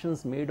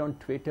allegations made on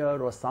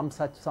Twitter or some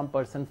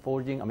person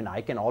forging? I mean,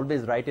 I can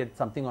always write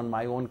something on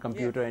my own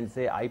computer and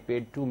say I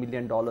paid $2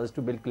 million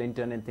to Bill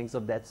Clinton and things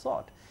of that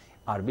sort.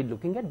 Are we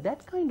looking at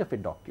that kind of a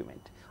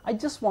document? I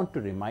just want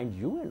to remind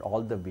you and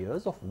all the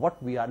viewers of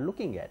what we are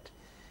looking at.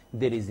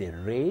 There is a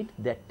raid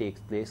that takes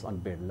place on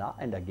Birla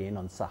and again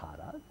on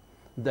Sahara.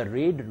 The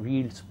raid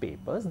reads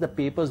papers. The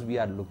papers we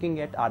are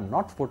looking at are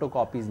not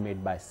photocopies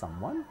made by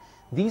someone.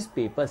 These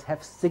papers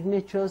have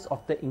signatures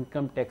of the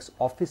income tax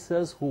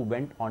officers who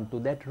went onto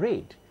that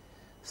raid.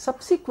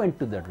 Subsequent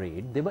to the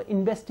raid, there were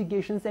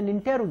investigations and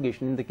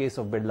interrogation in the case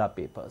of Birla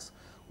papers,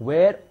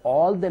 where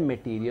all the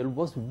material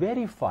was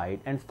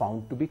verified and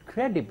found to be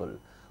credible,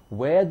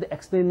 where the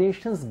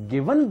explanations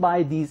given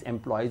by these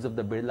employees of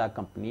the Birla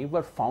company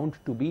were found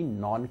to be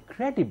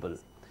non-credible.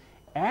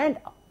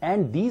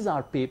 And these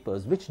are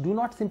papers which do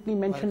not simply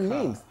mention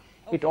names.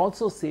 It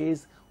also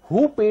says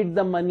who paid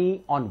the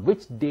money, on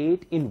which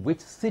date, in which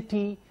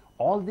city.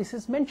 All this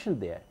is mentioned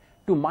there.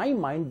 To my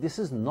mind, this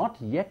is not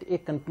yet a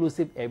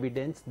conclusive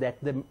evidence that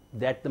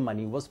the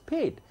money was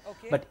paid.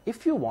 Okay. But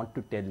if you want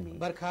to tell me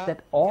Barkha,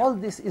 that all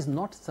this is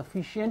not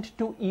sufficient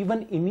to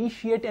even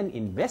initiate an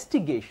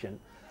investigation,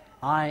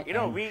 I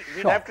am we'll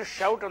shocked. have to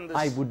shout on this.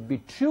 I would be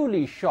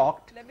truly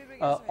shocked. Let me bring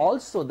in Suhail.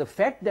 Also, the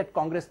fact that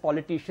Congress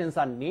politicians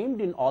are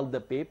named in all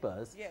the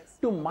papers, Yes.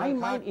 to my Barkha,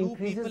 mind, 2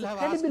 increases people the have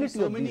asked me credibility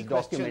so of many these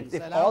documents.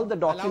 questions. If all the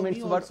Allow documents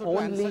me were also to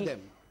answer only,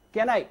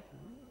 them.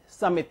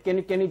 Samit,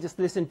 can you just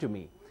listen to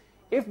me?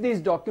 If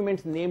these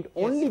documents named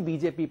only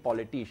BJP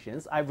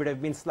politicians, I would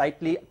have been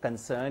slightly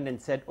concerned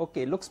and said,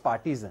 okay, looks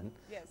partisan.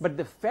 Yes. But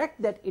the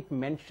fact that it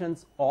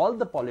mentions all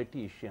the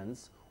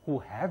politicians who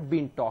have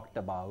been talked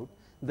about,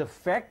 the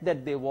fact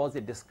that there was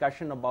a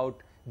discussion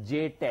about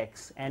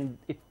J-Tex and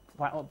it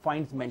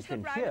finds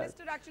mentioned Prime here,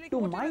 Minister actually to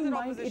quoted my as an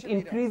mind, it opposition leader.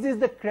 increases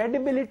the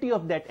credibility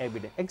of that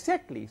evidence.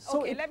 Exactly. So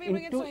Okay, it let me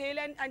bring in into- Suhail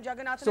and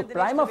Jagannathan. so and Dinesh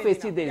prima Trivedi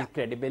facie now. there is Yeah.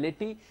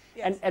 credibility.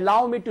 Yes. And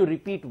allow me to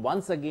repeat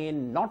once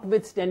again,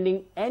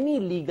 notwithstanding any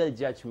legal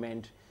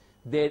judgment,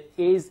 There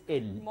is a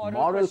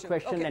moral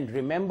question. Okay. And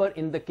remember,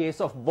 in the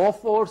case of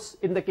Bofors,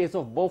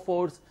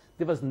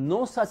 there was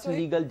no such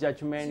legal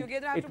judgment.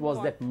 It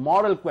was that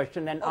moral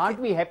question, and aren't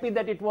we happy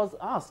that it was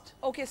asked?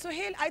 Okay, so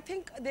Hale, I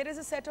think there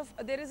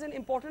is an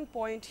important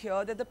point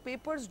here that the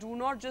papers do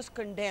not just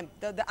condemn,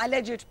 the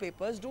alleged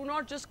papers do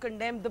not just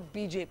condemn the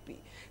BJP.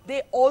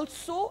 They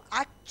also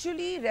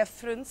actually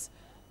reference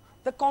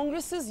the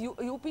Congress's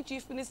UP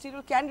chief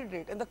ministerial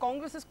candidate, and the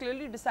Congress has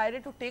clearly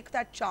decided to take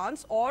that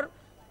chance, or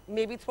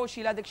maybe throw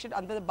Sheila Dikshit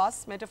under the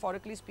bus,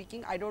 metaphorically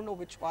speaking. I don't know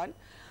which one.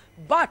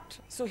 But,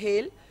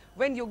 Suhail,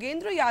 when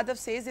Yogendra Yadav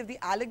says if the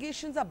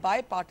allegations are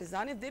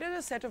bipartisan, if there is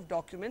a set of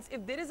documents,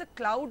 if there is a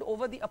cloud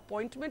over the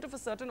appointment of a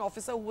certain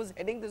officer who was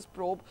heading this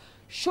probe,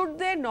 should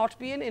there not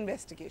be an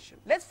investigation?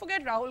 Let's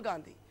forget Rahul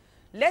Gandhi.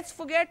 Let's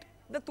forget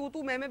the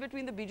tutu meme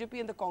between the BJP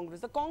and the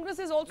Congress. The Congress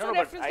is also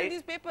referenced in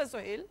these papers,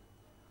 Suhail.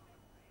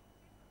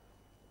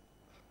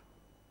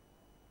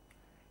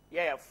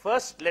 Yeah,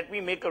 first let me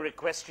make a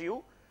request to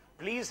you.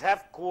 Please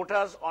have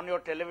quotas on your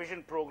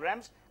television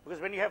programs, because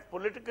when you have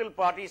political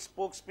party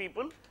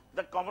spokespeople,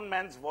 the common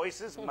man's voice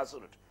is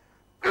muzzled.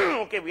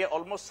 Okay, we are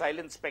almost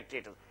silent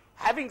spectators.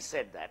 Having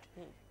said that,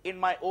 in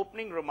my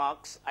opening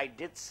remarks, I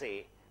did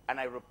say, and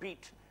I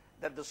repeat,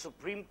 that the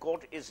Supreme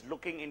Court is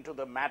looking into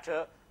the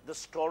matter. The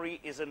story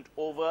isn't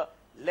over.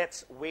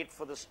 Let's wait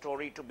for the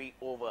story to be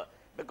over,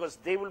 because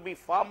they will be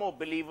far more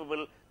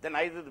believable than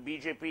either the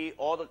BJP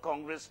or the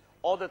Congress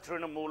or the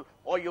Trinamool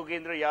or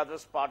Yogendra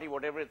Yadav's party,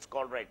 whatever it's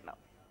called right now.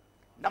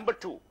 Number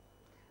two,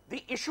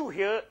 the issue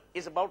here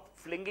is about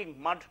flinging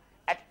mud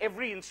at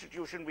every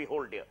institution we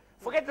hold dear.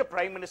 Forget the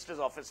Prime Minister's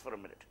office for a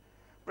minute.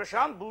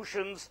 Prashant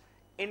Bhushan's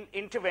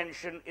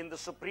intervention in the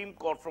Supreme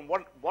Court, from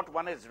what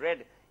one has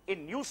read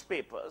in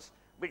newspapers,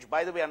 which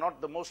by the way are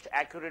not the most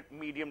accurate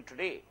medium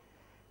today,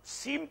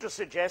 seem to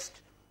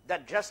suggest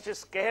that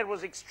Justice Keher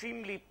was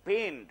extremely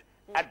pained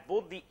at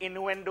both the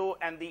innuendo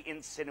and the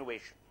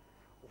insinuation.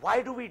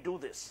 Why do we do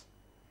this?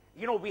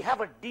 You know, we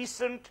have a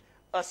decent,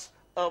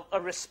 a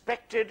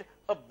respected,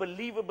 a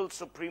believable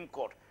Supreme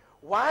Court.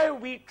 Why are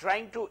we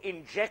trying to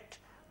inject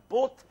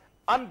both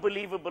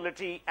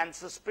unbelievability and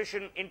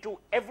suspicion into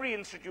every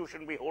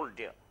institution we hold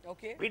dear?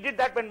 Okay. We did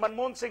that when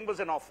Manmohan Singh was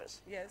in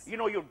office. Yes. You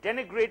know, you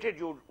denigrated,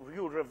 you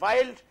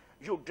reviled,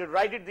 you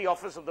derided the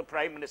office of the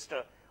Prime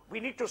Minister. We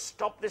need to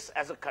stop this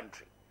as a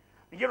country.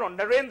 You know,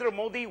 Narendra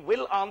Modi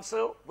will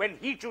answer when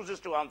he chooses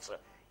to answer.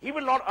 He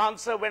will not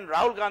answer when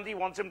Rahul Gandhi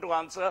wants him to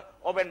answer,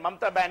 or when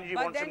Mamata Banerjee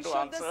wants him to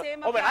answer,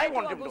 or when I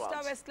want him to Augusta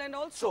answer. Westland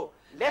also. So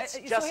let's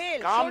just Suhail,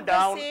 calm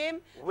down.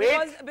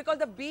 Wait. Because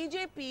the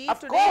BJP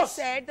Of today course.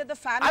 said that the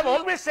family, I've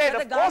always said,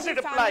 that of the course Gandhi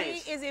it applies.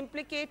 family is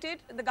implicated.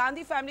 The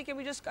Gandhi family, can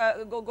we just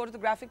go to the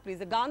graphic, please?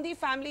 The Gandhi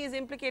family is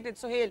implicated,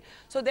 Suhail.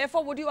 So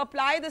therefore, would you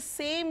apply the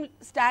same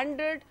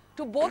standard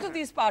to both of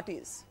these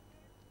parties?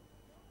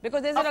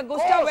 Because there's an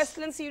Agusta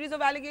Westland series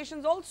of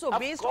allegations also,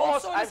 based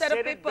also on a set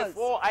of papers.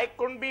 Before, I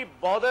couldn't be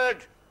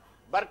bothered,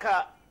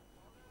 Barkha,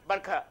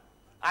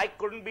 I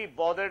couldn't be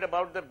bothered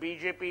about the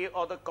BJP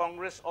or the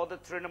Congress or the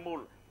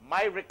Trinamool.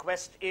 My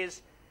request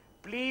is,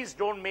 please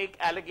don't make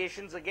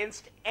allegations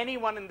against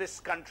anyone in this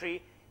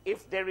country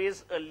if there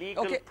is a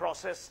legal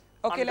process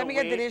underway. Let me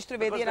get Dinesh Trivedi and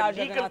because the Raj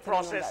legal Jagannathan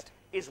process on that.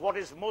 is what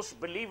is most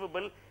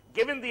believable,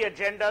 given the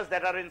agendas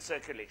that are in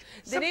circulation.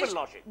 Simple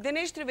logic.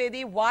 Dinesh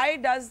Trivedi, why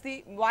does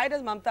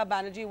Mamata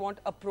Banerjee want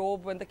a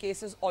probe when the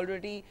case is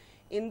already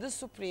in the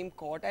Supreme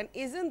Court? And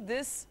isn't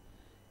this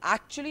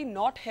actually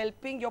not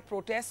helping your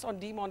protests on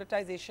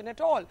demonetization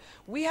at all?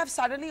 We have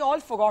suddenly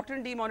all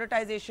forgotten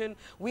demonetization.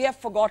 We have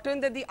forgotten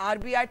that the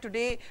RBI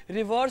today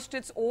reversed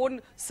its own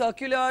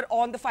circular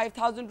on the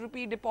 5,000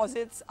 rupee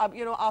deposits,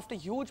 you know, after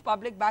huge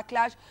public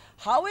backlash.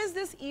 How is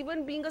this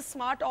even being a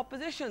smart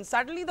opposition?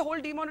 Suddenly the whole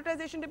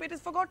demonetization debate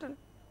is forgotten.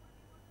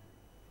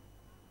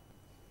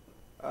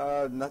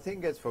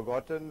 Nothing gets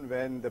forgotten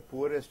when the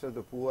poorest of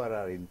the poor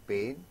are in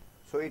pain.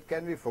 So it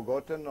can be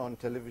forgotten on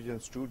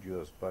television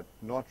studios, but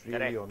not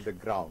really on the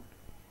ground.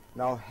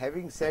 Now,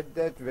 having said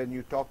that, when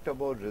you talked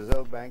about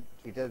Reserve Bank,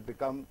 it has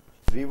become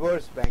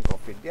Reverse Bank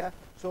of India.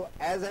 So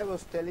as I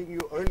was telling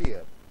you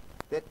earlier,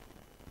 that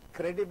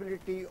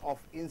credibility of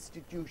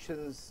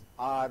institutions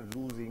are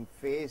losing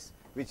face,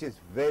 which is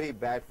very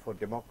bad for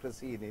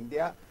democracy in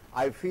India.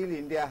 I feel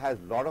India has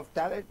a lot of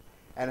talent,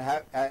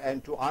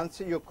 and to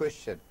answer your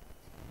question,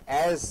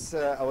 as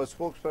our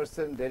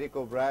spokesperson Derek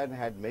O'Brien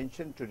had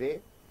mentioned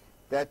today,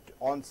 that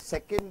on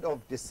 2nd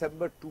of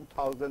December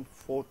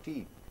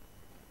 2014,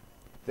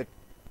 the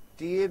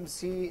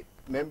TMC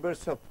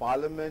members of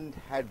parliament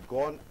had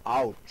gone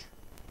out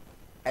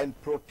and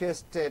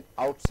protested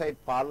outside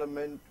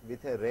parliament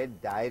with a red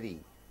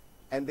diary,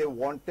 and they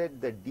wanted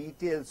the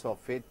details of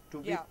it to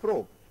be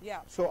probed.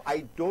 So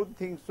I don't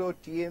think so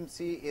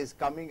TMC is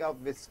coming up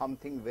with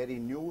something very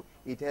new.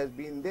 It has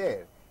been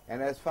there.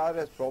 And as far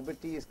as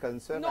probity is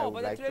concerned, I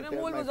would like to tell my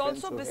friends, Trinamool was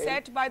also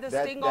beset by the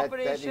sting that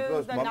operations, it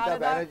was the Mamata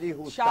Banerjee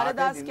who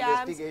started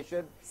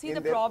investigation See, in the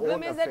their problem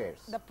own is affairs.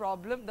 that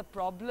the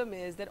problem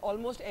is that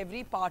almost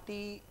every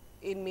party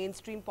in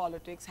mainstream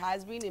politics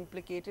has been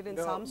implicated in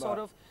some sort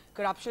of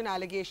corruption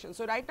allegation.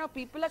 So right now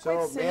people are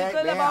quite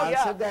cynical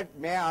about...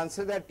 May I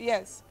answer that?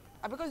 Yes.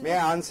 Because may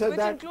I answer which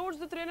that? Includes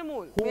the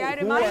Trinamool. May I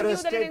remind you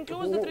that it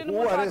includes the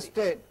Trinamool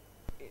party.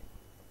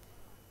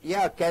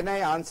 Yeah, can I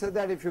answer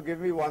that if you give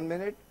me 1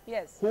 minute?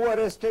 Yes. Who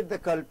arrested the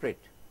culprit?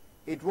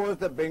 It was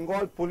the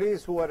Bengal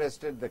police who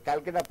arrested, the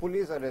Calcutta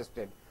police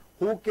arrested.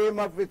 Who came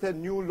up with a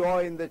new law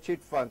in the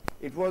chit fund?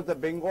 It was the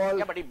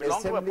Bengal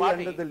Assembly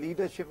under the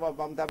leadership of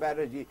Mamata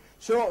Banerjee.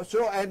 So,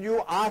 and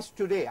you asked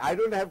today, I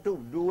don't have to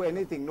do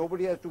anything.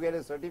 Nobody has to get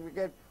a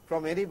certificate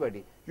from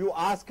anybody. You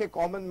ask a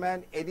common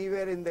man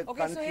anywhere in the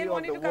country Sohail or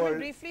wanted the to come in world,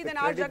 briefly, the then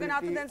R. Jagannathan,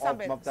 credibility then of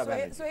Sambit. Mamata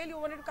Banerjee. Sohail, you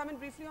wanted to come in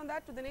briefly on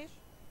that to Dinesh?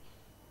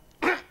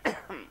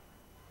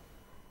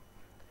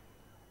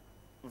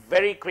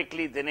 Very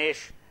quickly,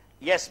 Dinesh.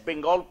 Yes,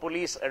 Bengal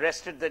police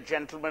arrested the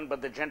gentleman,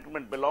 but the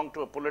gentleman belonged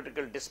to a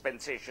political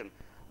dispensation.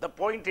 The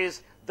point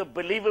is, the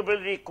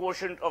believability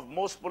quotient of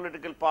most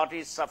political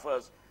parties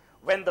suffers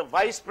when the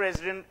vice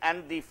president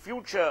and the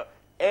future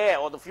heir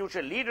or the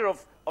future leader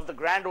of the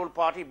grand old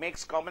party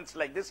makes comments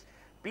like this.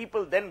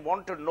 People then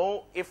want to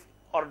know if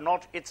or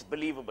not it's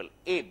believable.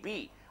 A.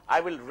 B. I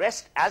will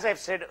rest, as I've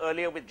said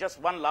earlier, with just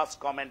one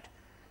last comment.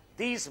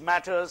 These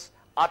matters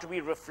are to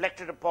be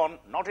reflected upon,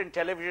 not in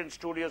television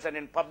studios and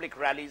in public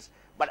rallies,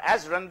 but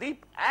as Randeep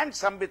and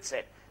Sambit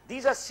said,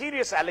 these are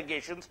serious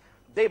allegations.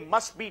 They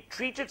must be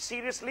treated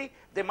seriously.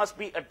 They must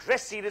be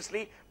addressed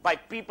seriously by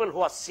people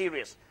who are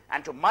serious.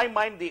 And to my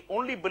mind, the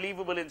only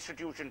believable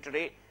institution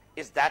today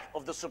is that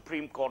of the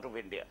Supreme Court of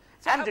India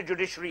and the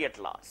judiciary at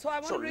large.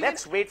 So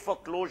let's wait for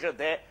closure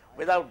there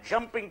without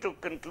jumping to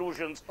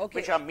conclusions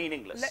which are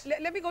meaningless.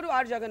 Let me go to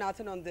R.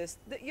 Jagannathan on this.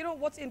 You know,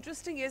 what's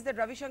interesting is that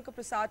Ravi Shankar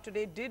Prasad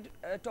today did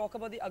talk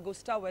about the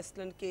Agusta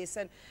Westland case,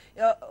 and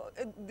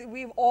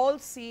we've all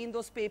seen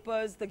those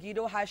papers, the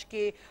Guido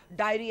Hashke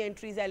diary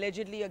entries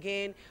allegedly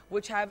again,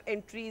 which have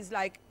entries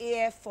like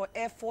AF for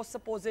Air Force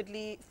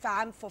supposedly,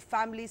 FAM for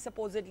family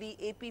supposedly,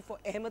 AP for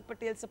Ahmed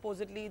Patel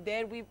supposedly.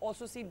 There we've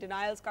also seen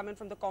denials coming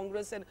from the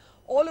Congress and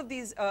all of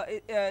these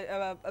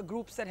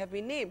groups that have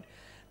been named.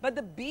 But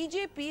the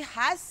BJP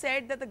has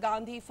said that the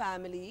Gandhi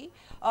family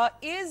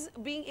is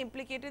being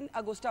implicated in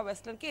Agusta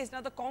Westland case.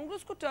 Now, the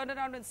Congress could turn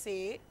around and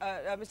say,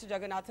 Mr.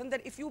 Jagannathan,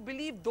 that if you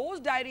believe those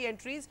diary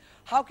entries,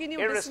 how can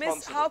you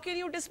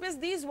dismiss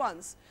these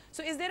ones?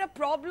 So, is there a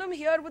problem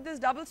here with this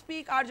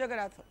doublespeak, R.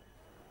 Jagannathan?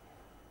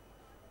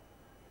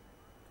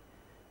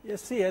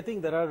 Yes, see, I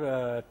think there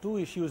are two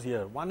issues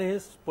here. One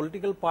is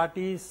political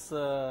parties,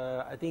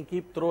 I think,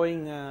 keep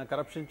throwing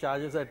corruption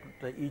charges at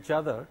each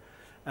other,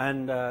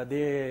 and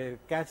they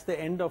catch the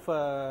end of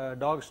a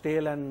dog's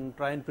tail and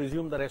try and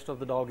presume the rest of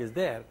the dog is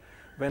there,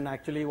 when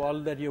actually all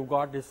that you've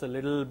got is a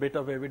little bit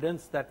of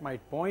evidence that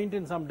might point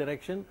in some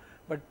direction,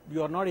 but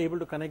you are not able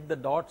to connect the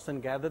dots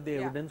and gather the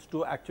evidence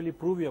to actually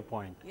prove your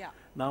point.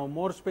 Now,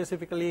 more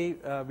specifically,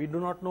 we do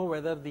not know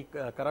whether the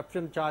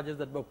corruption charges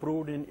that were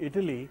proved in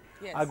Italy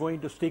are going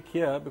to stick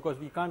here, because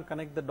we can't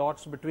connect the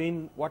dots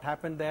between what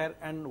happened there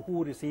and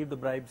who received the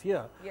bribes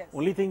here.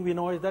 Only thing we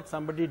know is that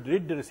somebody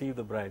did receive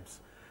the bribes.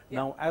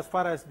 Now, as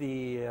far as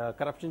the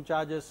corruption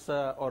charges,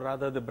 or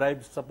rather the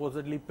bribes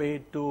supposedly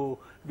paid to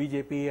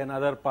BJP and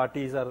other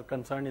parties are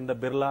concerned in the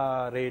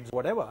Birla raids,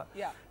 whatever,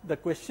 the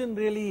question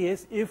really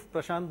is, if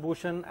Prashant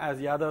Bhushan, as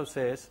Yadav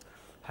says,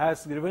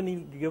 has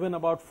given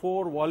about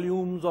 4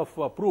 volumes of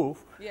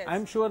proof,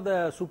 I'm sure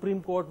the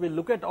Supreme Court will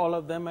look at all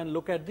of them and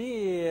look at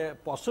the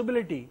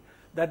possibility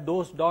that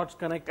those dots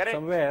connect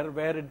somewhere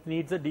where it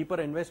needs a deeper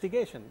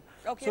investigation.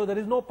 So there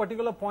is no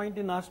particular point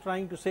in us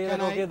trying to say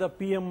that, okay, the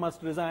PM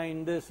must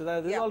resign, this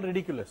is all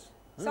ridiculous.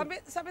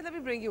 Sambit, let me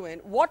bring you in.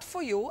 What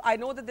for you, I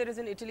know that there is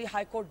an Italy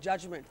High Court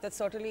judgment that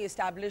certainly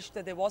established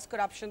that there was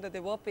corruption, that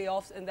there were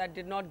payoffs, and that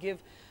did not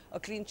give a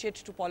clean chit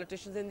to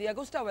politicians in the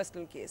Agusta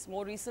Westland case.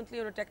 More recently,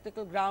 on a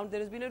technical ground,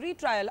 there has been a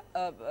retrial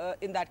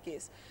in that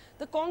case.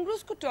 The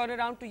Congress could turn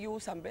around to you,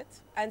 Sambit,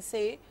 and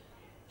say,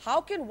 how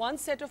can one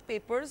set of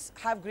papers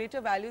have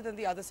greater value than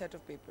the other set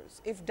of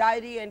papers? If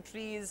diary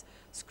entries,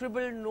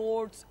 scribbled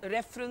notes,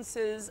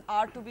 references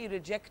are to be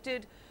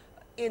rejected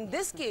in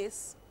this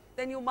case,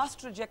 then you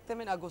must reject them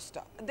in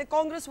Agusta. The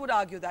Congress would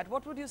argue that.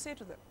 What would you say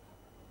to them?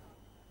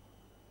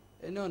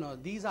 No,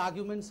 these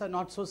arguments are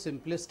not so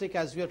simplistic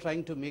as we are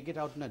trying to make it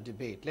out in a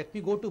debate. Let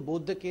me go to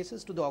both the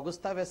cases, to the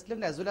Agusta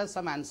Westland, as well as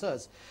some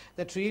answers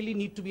that really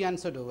need to be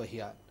answered over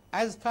here.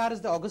 As far as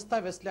the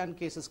Agusta Westland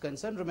case is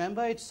concerned,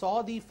 remember, it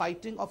saw the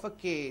fighting of a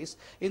case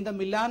in the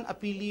Milan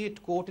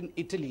Appellate Court in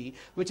Italy,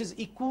 which is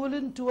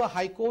equivalent to a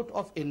High Court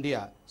of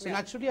India. So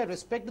naturally, I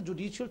respect the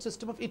judicial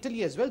system of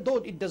Italy as well, though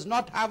it does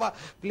not have a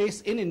place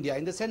in India,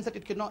 in the sense that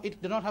it did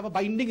not have a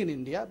binding in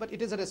India, but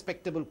it is a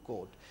respectable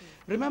court.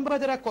 Remember,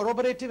 there are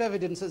corroborative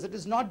evidences. It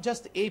is not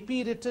just AP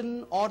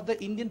written or the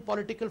Indian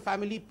political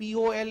family,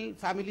 POL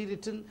family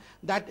written,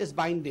 that is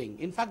binding.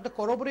 In fact, the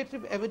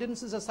corroborative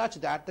evidences are such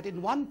that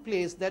in one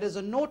place there is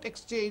a note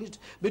exchanged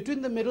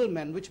between the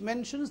middlemen which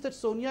mentions that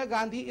Sonia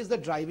Gandhi is the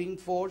driving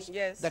force.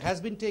 That has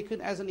been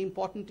taken as an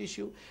important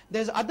issue.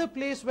 There's other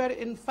place where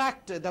in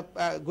fact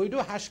the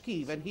Guido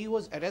Hashki, when he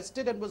was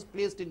arrested and was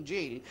placed in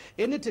jail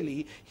in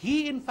Italy,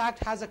 he in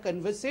fact has a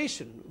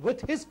conversation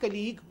with his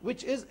colleague,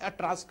 which is a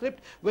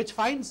transcript which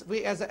finds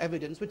way as a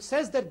evidence, which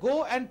says that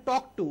go and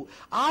talk to,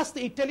 ask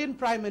the Italian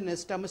Prime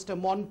Minister, Mr.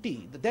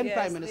 Monti, the then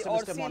Prime Minister,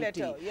 Mr.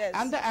 Monti,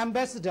 and the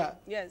ambassador,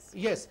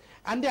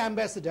 and the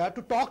ambassador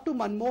to talk to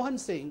Manmohan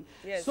Singh,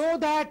 so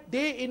that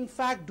they in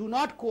fact do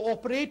not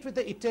cooperate with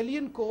the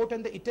Italian court,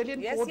 and the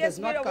Italian court does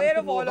not come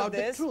to know about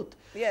the truth.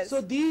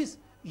 So these,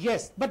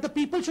 but the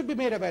people should be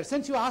made aware.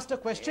 Since you asked a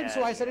question,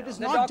 so I said it is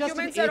not just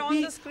an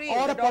AP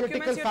or a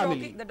political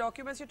family. The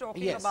documents you're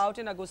talking about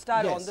in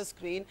Agusta are on the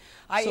screen.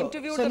 I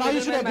interviewed so the now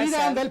you should agree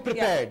that I am well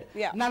prepared.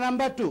 Now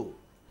number two.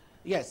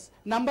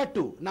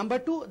 Number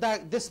two,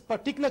 this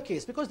particular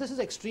case, because this is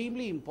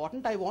extremely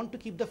important, I want to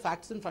keep the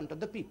facts in front of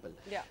the people.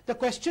 The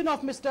question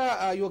of Mr.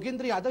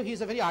 Yogendra Yadav, he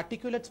is a very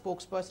articulate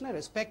spokesperson, I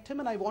respect him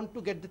and I want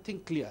to get the thing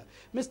clear.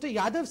 Mr.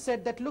 Yadav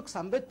said that, look,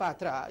 Sambit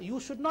Patra, you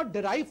should not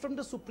derive from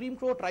the Supreme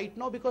Court right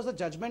now because the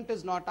judgment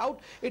is not out,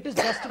 it is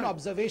just an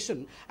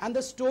observation and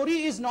the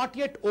story is not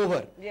yet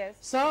over.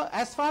 Sir,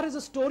 as far as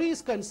the story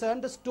is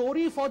concerned, the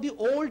story for the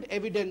old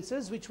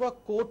evidences which were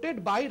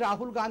quoted by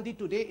Rahul Gandhi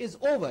today is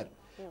over.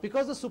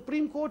 Because the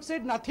Supreme Court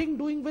said nothing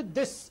doing with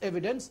this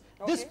evidence,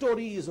 this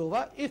story is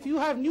over. If you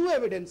have new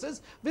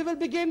evidences, we will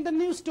begin the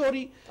new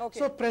story.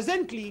 So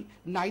presently,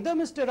 neither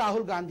Mr.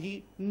 Rahul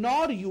Gandhi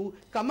nor you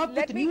come up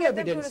with new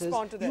evidences.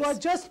 You are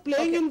just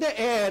playing in the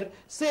air,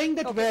 saying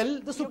that, well,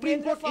 the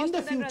Supreme Court in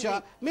the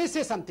future may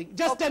say something.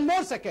 Just 10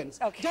 more seconds.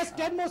 Just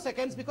 10 more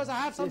seconds, because I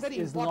have some very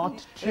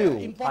important,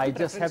 I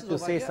just have to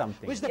say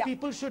something. Which the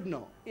people should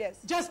know.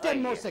 Just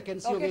 10 more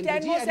seconds, Okay,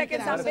 10 more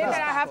seconds, Sambit, and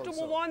I have to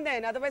move on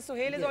then. Otherwise,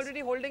 Suhail is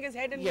already holding his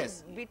head and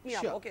will beat me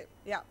up.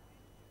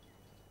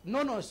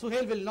 No,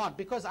 Suhail will not,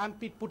 because I'm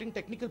putting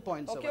technical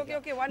points over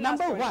here.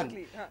 Number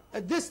one,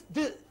 this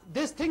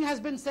thing has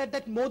been said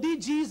that Modi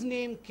ji's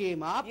name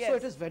came up, so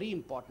it is very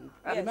important.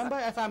 Remember,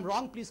 if I'm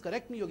wrong, please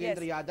correct me,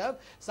 Yogendra Yadav.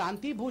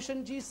 Santi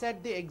Bhushan ji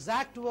said the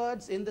exact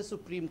words in the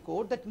Supreme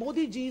Court that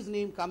Modi ji's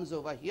name comes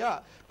over here,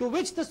 to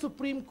which the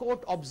Supreme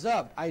Court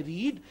observed, I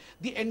read,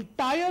 the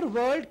entire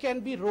world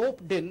can be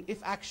roped in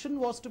if action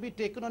was to be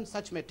taken on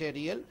such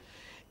material.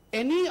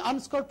 Any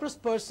unscrupulous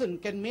person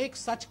can make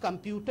such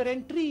computer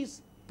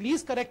entries.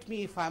 Please correct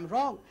me if I am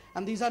wrong.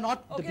 And these are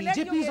not the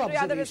BJP's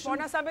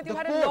observations. Sambit, you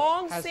had a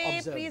long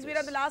say. Please, we are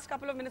in the last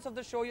couple of minutes of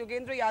the show.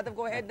 Yogendra Yadav,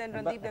 go ahead, then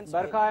Randeep, then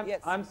Barkha,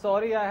 I'm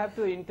sorry I have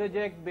to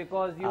interject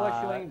because you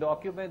are showing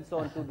documents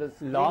onto this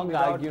long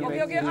argument.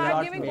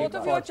 I'm giving both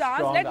of you a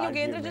chance. Let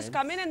Yogendra just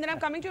come in and then I'm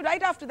coming to you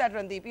right after that,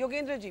 Randeep.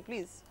 Yogendra ji,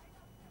 please.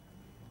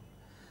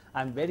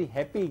 I'm very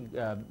happy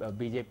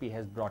BJP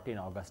has brought in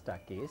Augusta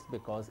case,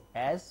 because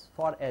as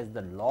far as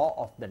the law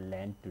of the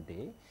land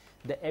today,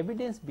 the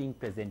evidence being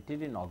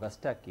presented in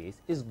Augusta case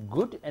is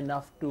good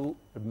enough to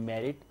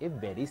merit a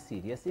very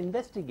serious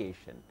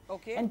investigation.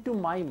 And to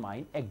my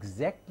mind,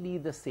 exactly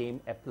the same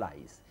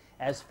applies.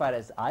 As far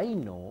as I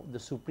know, the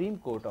Supreme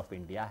Court of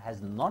India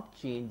has not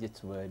changed its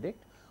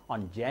verdict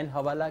on Jain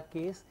Hawala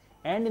case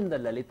and in the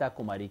Lalita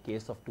Kumari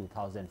case of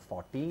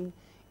 2014.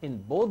 In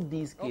both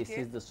these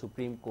cases, the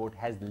Supreme Court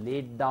has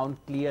laid down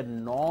clear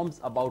norms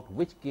about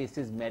which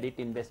cases merit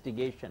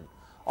investigation.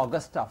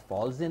 Augusta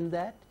falls in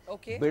that.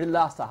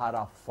 Birla,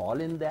 Sahara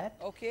fall in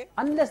that.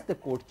 Unless the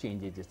court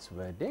changes its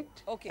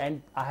verdict.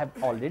 And I have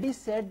already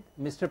said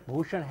Mr.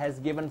 Bhushan has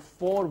given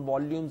 4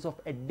 volumes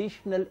of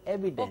additional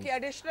evidence.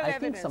 Additional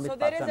evidence. So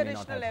there is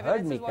additional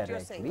evidence, is what you're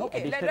saying.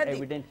 Additional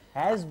evidence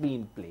has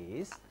been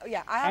placed.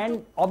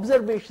 And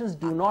observations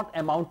do not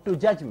amount to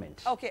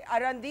judgment.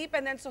 Randeep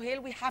and then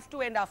Suhail, we have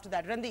to end after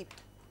that. Randeep.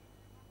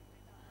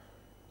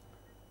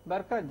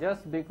 Barkha,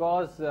 just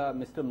because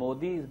Mr.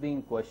 Modi is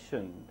being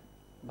questioned,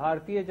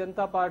 Bharatiya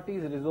Janata Party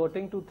is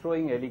resorting to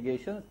throwing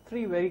allegations.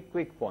 3 very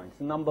quick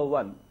points. Number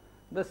 1,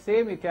 the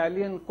same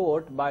Italian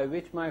court by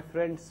which my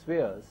friend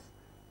swears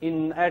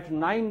at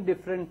 9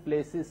 different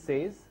places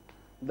says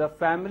the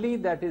family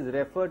that is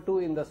referred to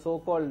in the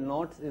so-called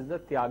notes is the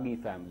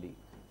Tyagi family.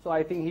 So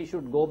I think he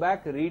should go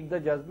back, read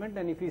the judgment,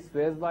 and if he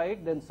swears by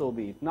it, then so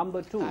be it.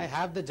 Number 2, I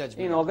have the judgment.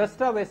 In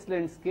Augusta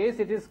Westland's case,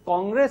 it is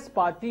Congress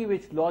party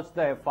which lodged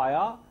the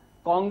FIR.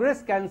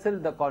 Congress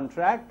cancelled the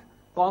contract.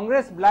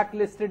 Congress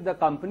blacklisted the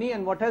company,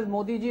 and what has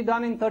Modi ji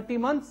done in 30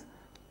 months?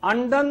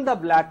 Undone the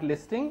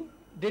blacklisting,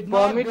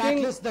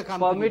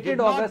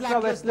 permitted Augusta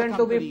Westland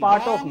to be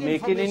part of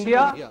Make in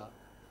India,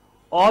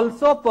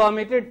 also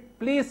permitted,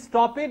 please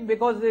stop it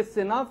because it's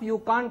enough,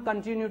 you can't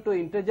continue to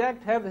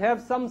interject,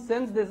 have some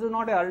sense, this is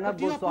not a Arnab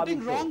Goswami show. But you are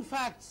putting wrong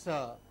facts,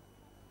 sir.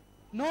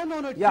 No,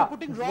 you're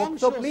putting wrong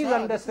so please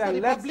understand,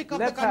 the Republic of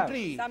the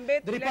country.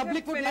 Sambit, the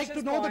Republic would like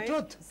to know the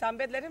truth.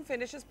 Sambit, let him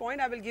finish his point.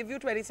 I will give you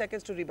 20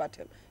 seconds to rebut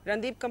him.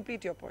 Randeep,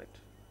 complete your point.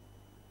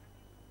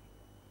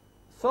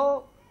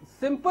 So,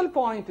 simple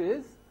point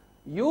is,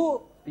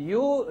 you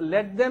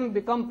let them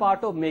become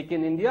part of Make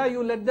in India,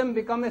 you let them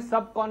become a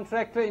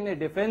subcontractor in a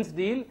defense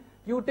deal,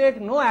 you take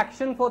no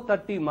action for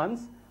 30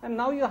 months, and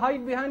now you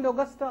hide behind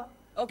Augusta.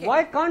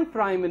 Why can't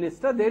Prime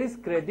Minister, there is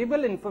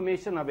credible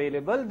information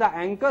available, the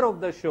anchor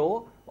of the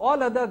show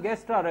all other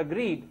guests are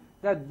agreed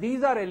that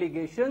these are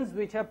allegations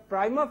which have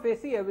prima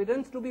facie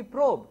evidence to be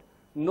probed.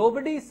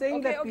 Nobody is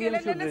saying that PM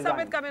should let resign.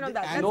 Sambit come in on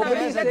that.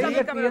 Nobody is saying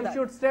that PM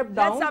should step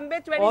down. Let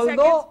Sambit 20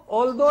 seconds.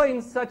 Although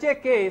in such a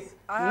case,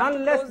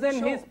 none less than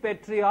show. his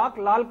patriarch,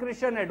 Lal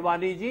Krishan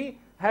Advani ji,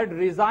 had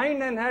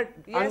resigned and had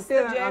unless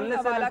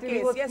he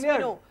was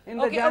cleared in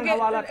the Jain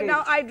Hawala case.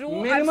 Now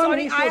I'm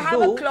sorry, I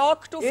have a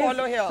clock to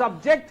follow here.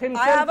 Subject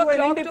himself I have a to an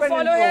clock to independent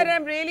follow here, probe. and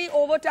I'm really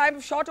over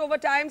time, short over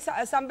time.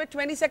 Sambit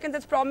 20 seconds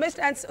as promised,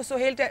 and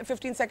Sohail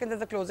 15 seconds as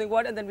the closing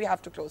word, and then we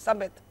have to close.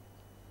 Sambit.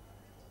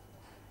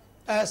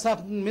 Some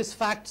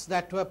misfacts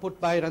that were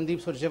put by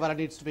Randeep Surjewala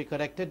needs to be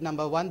corrected.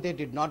 Number one, they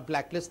did not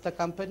blacklist the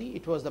company.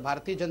 It was the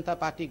Bharatiya Janata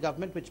Party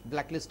government which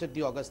blacklisted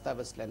the Agusta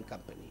Westland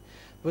company.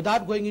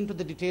 Without going into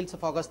the details of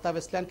Agusta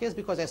Westland case,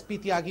 because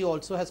SP Tyagi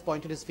also has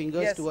pointed his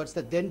fingers towards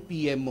the then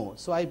PMO.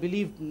 So I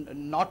believe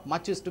not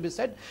much is to be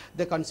said.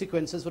 The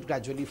consequences would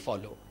gradually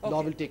follow.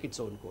 Law will take its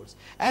own course.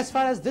 As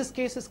far as this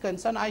case is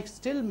concerned, I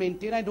still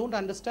maintain I don't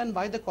understand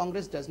why the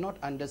Congress does not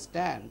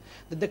understand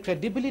that the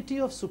credibility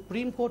of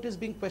Supreme Court is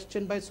being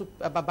questioned by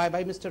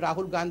Mr.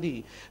 Rahul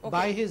Gandhi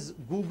by his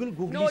Googly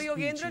No, speech.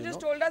 Yogendra just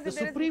told us that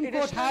there is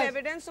additional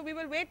evidence, so we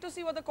will wait to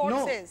see what the court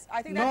says.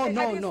 I think that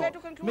is fair to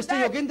conclude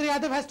Mr. Yogendra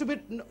Yadav has to be...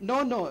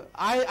 No.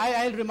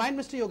 I'll remind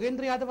Mr.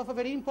 Yogendra Yadav of a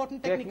very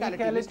important technicality.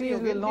 Technicalities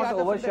will not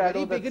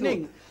overshadow the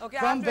truth.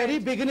 From very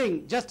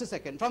beginning, just a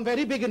second, from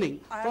very beginning,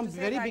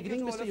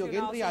 Mr.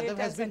 Yogendra Yadav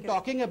has been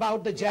talking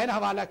about the Jain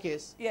Hawala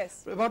case.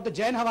 Yes. About the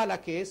Jain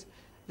Hawala case.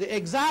 The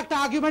exact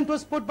argument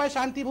was put by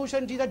Shanti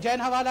Bhushan ji that Jain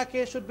Hawala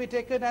case should be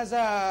taken as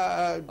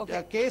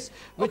a case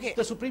which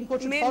the Supreme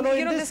Court should follow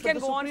in this. This can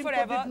go on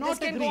forever. This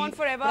can go on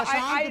forever.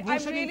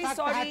 I'm really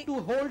sorry. Had to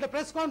hold a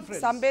press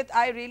conference. Sambit,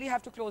 I really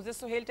have to close this.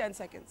 So, Sohail, 10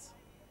 seconds.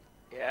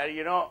 Yeah,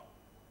 you know,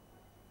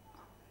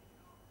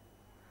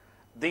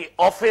 the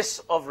office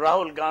of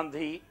Rahul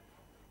Gandhi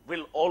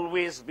will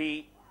always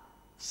be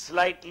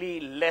slightly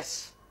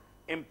less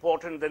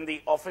important than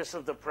the office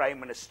of the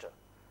Prime Minister.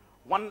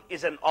 One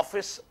is an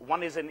office,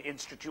 one is an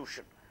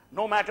institution.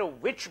 No matter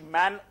which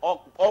man or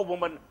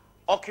woman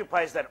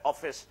occupies that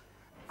office,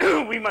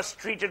 we must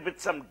treat it with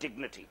some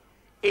dignity.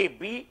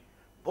 B,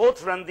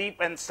 both Randeep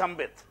and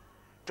Sambit,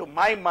 to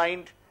my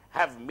mind,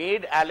 have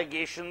made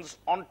allegations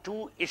on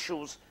two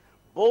issues.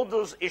 Both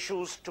those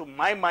issues, to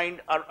my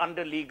mind, are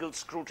under legal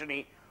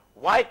scrutiny.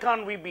 Why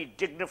can't we be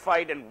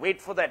dignified and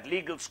wait for that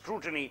legal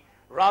scrutiny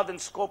rather than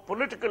score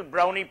political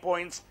brownie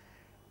points,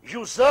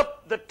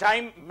 usurp the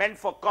time meant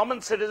for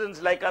common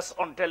citizens like us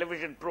on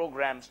television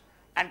programs,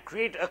 and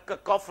create a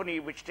cacophony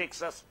which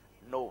takes us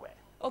nowhere?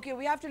 Okay,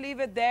 we have to leave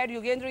it there.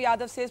 Yogendra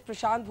Yadav says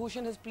Prashant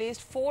Bhushan has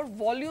placed 4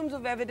 volumes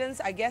of evidence.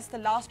 I guess the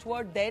last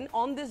word then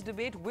on this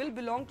debate will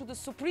belong to the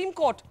Supreme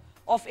Court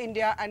of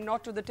India and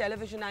not to the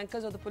television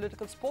anchors or the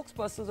political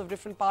spokespersons of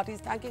different parties.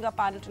 Thanking our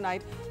panel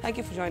tonight. Thank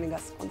you for joining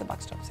us on the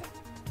Buck Stop Set.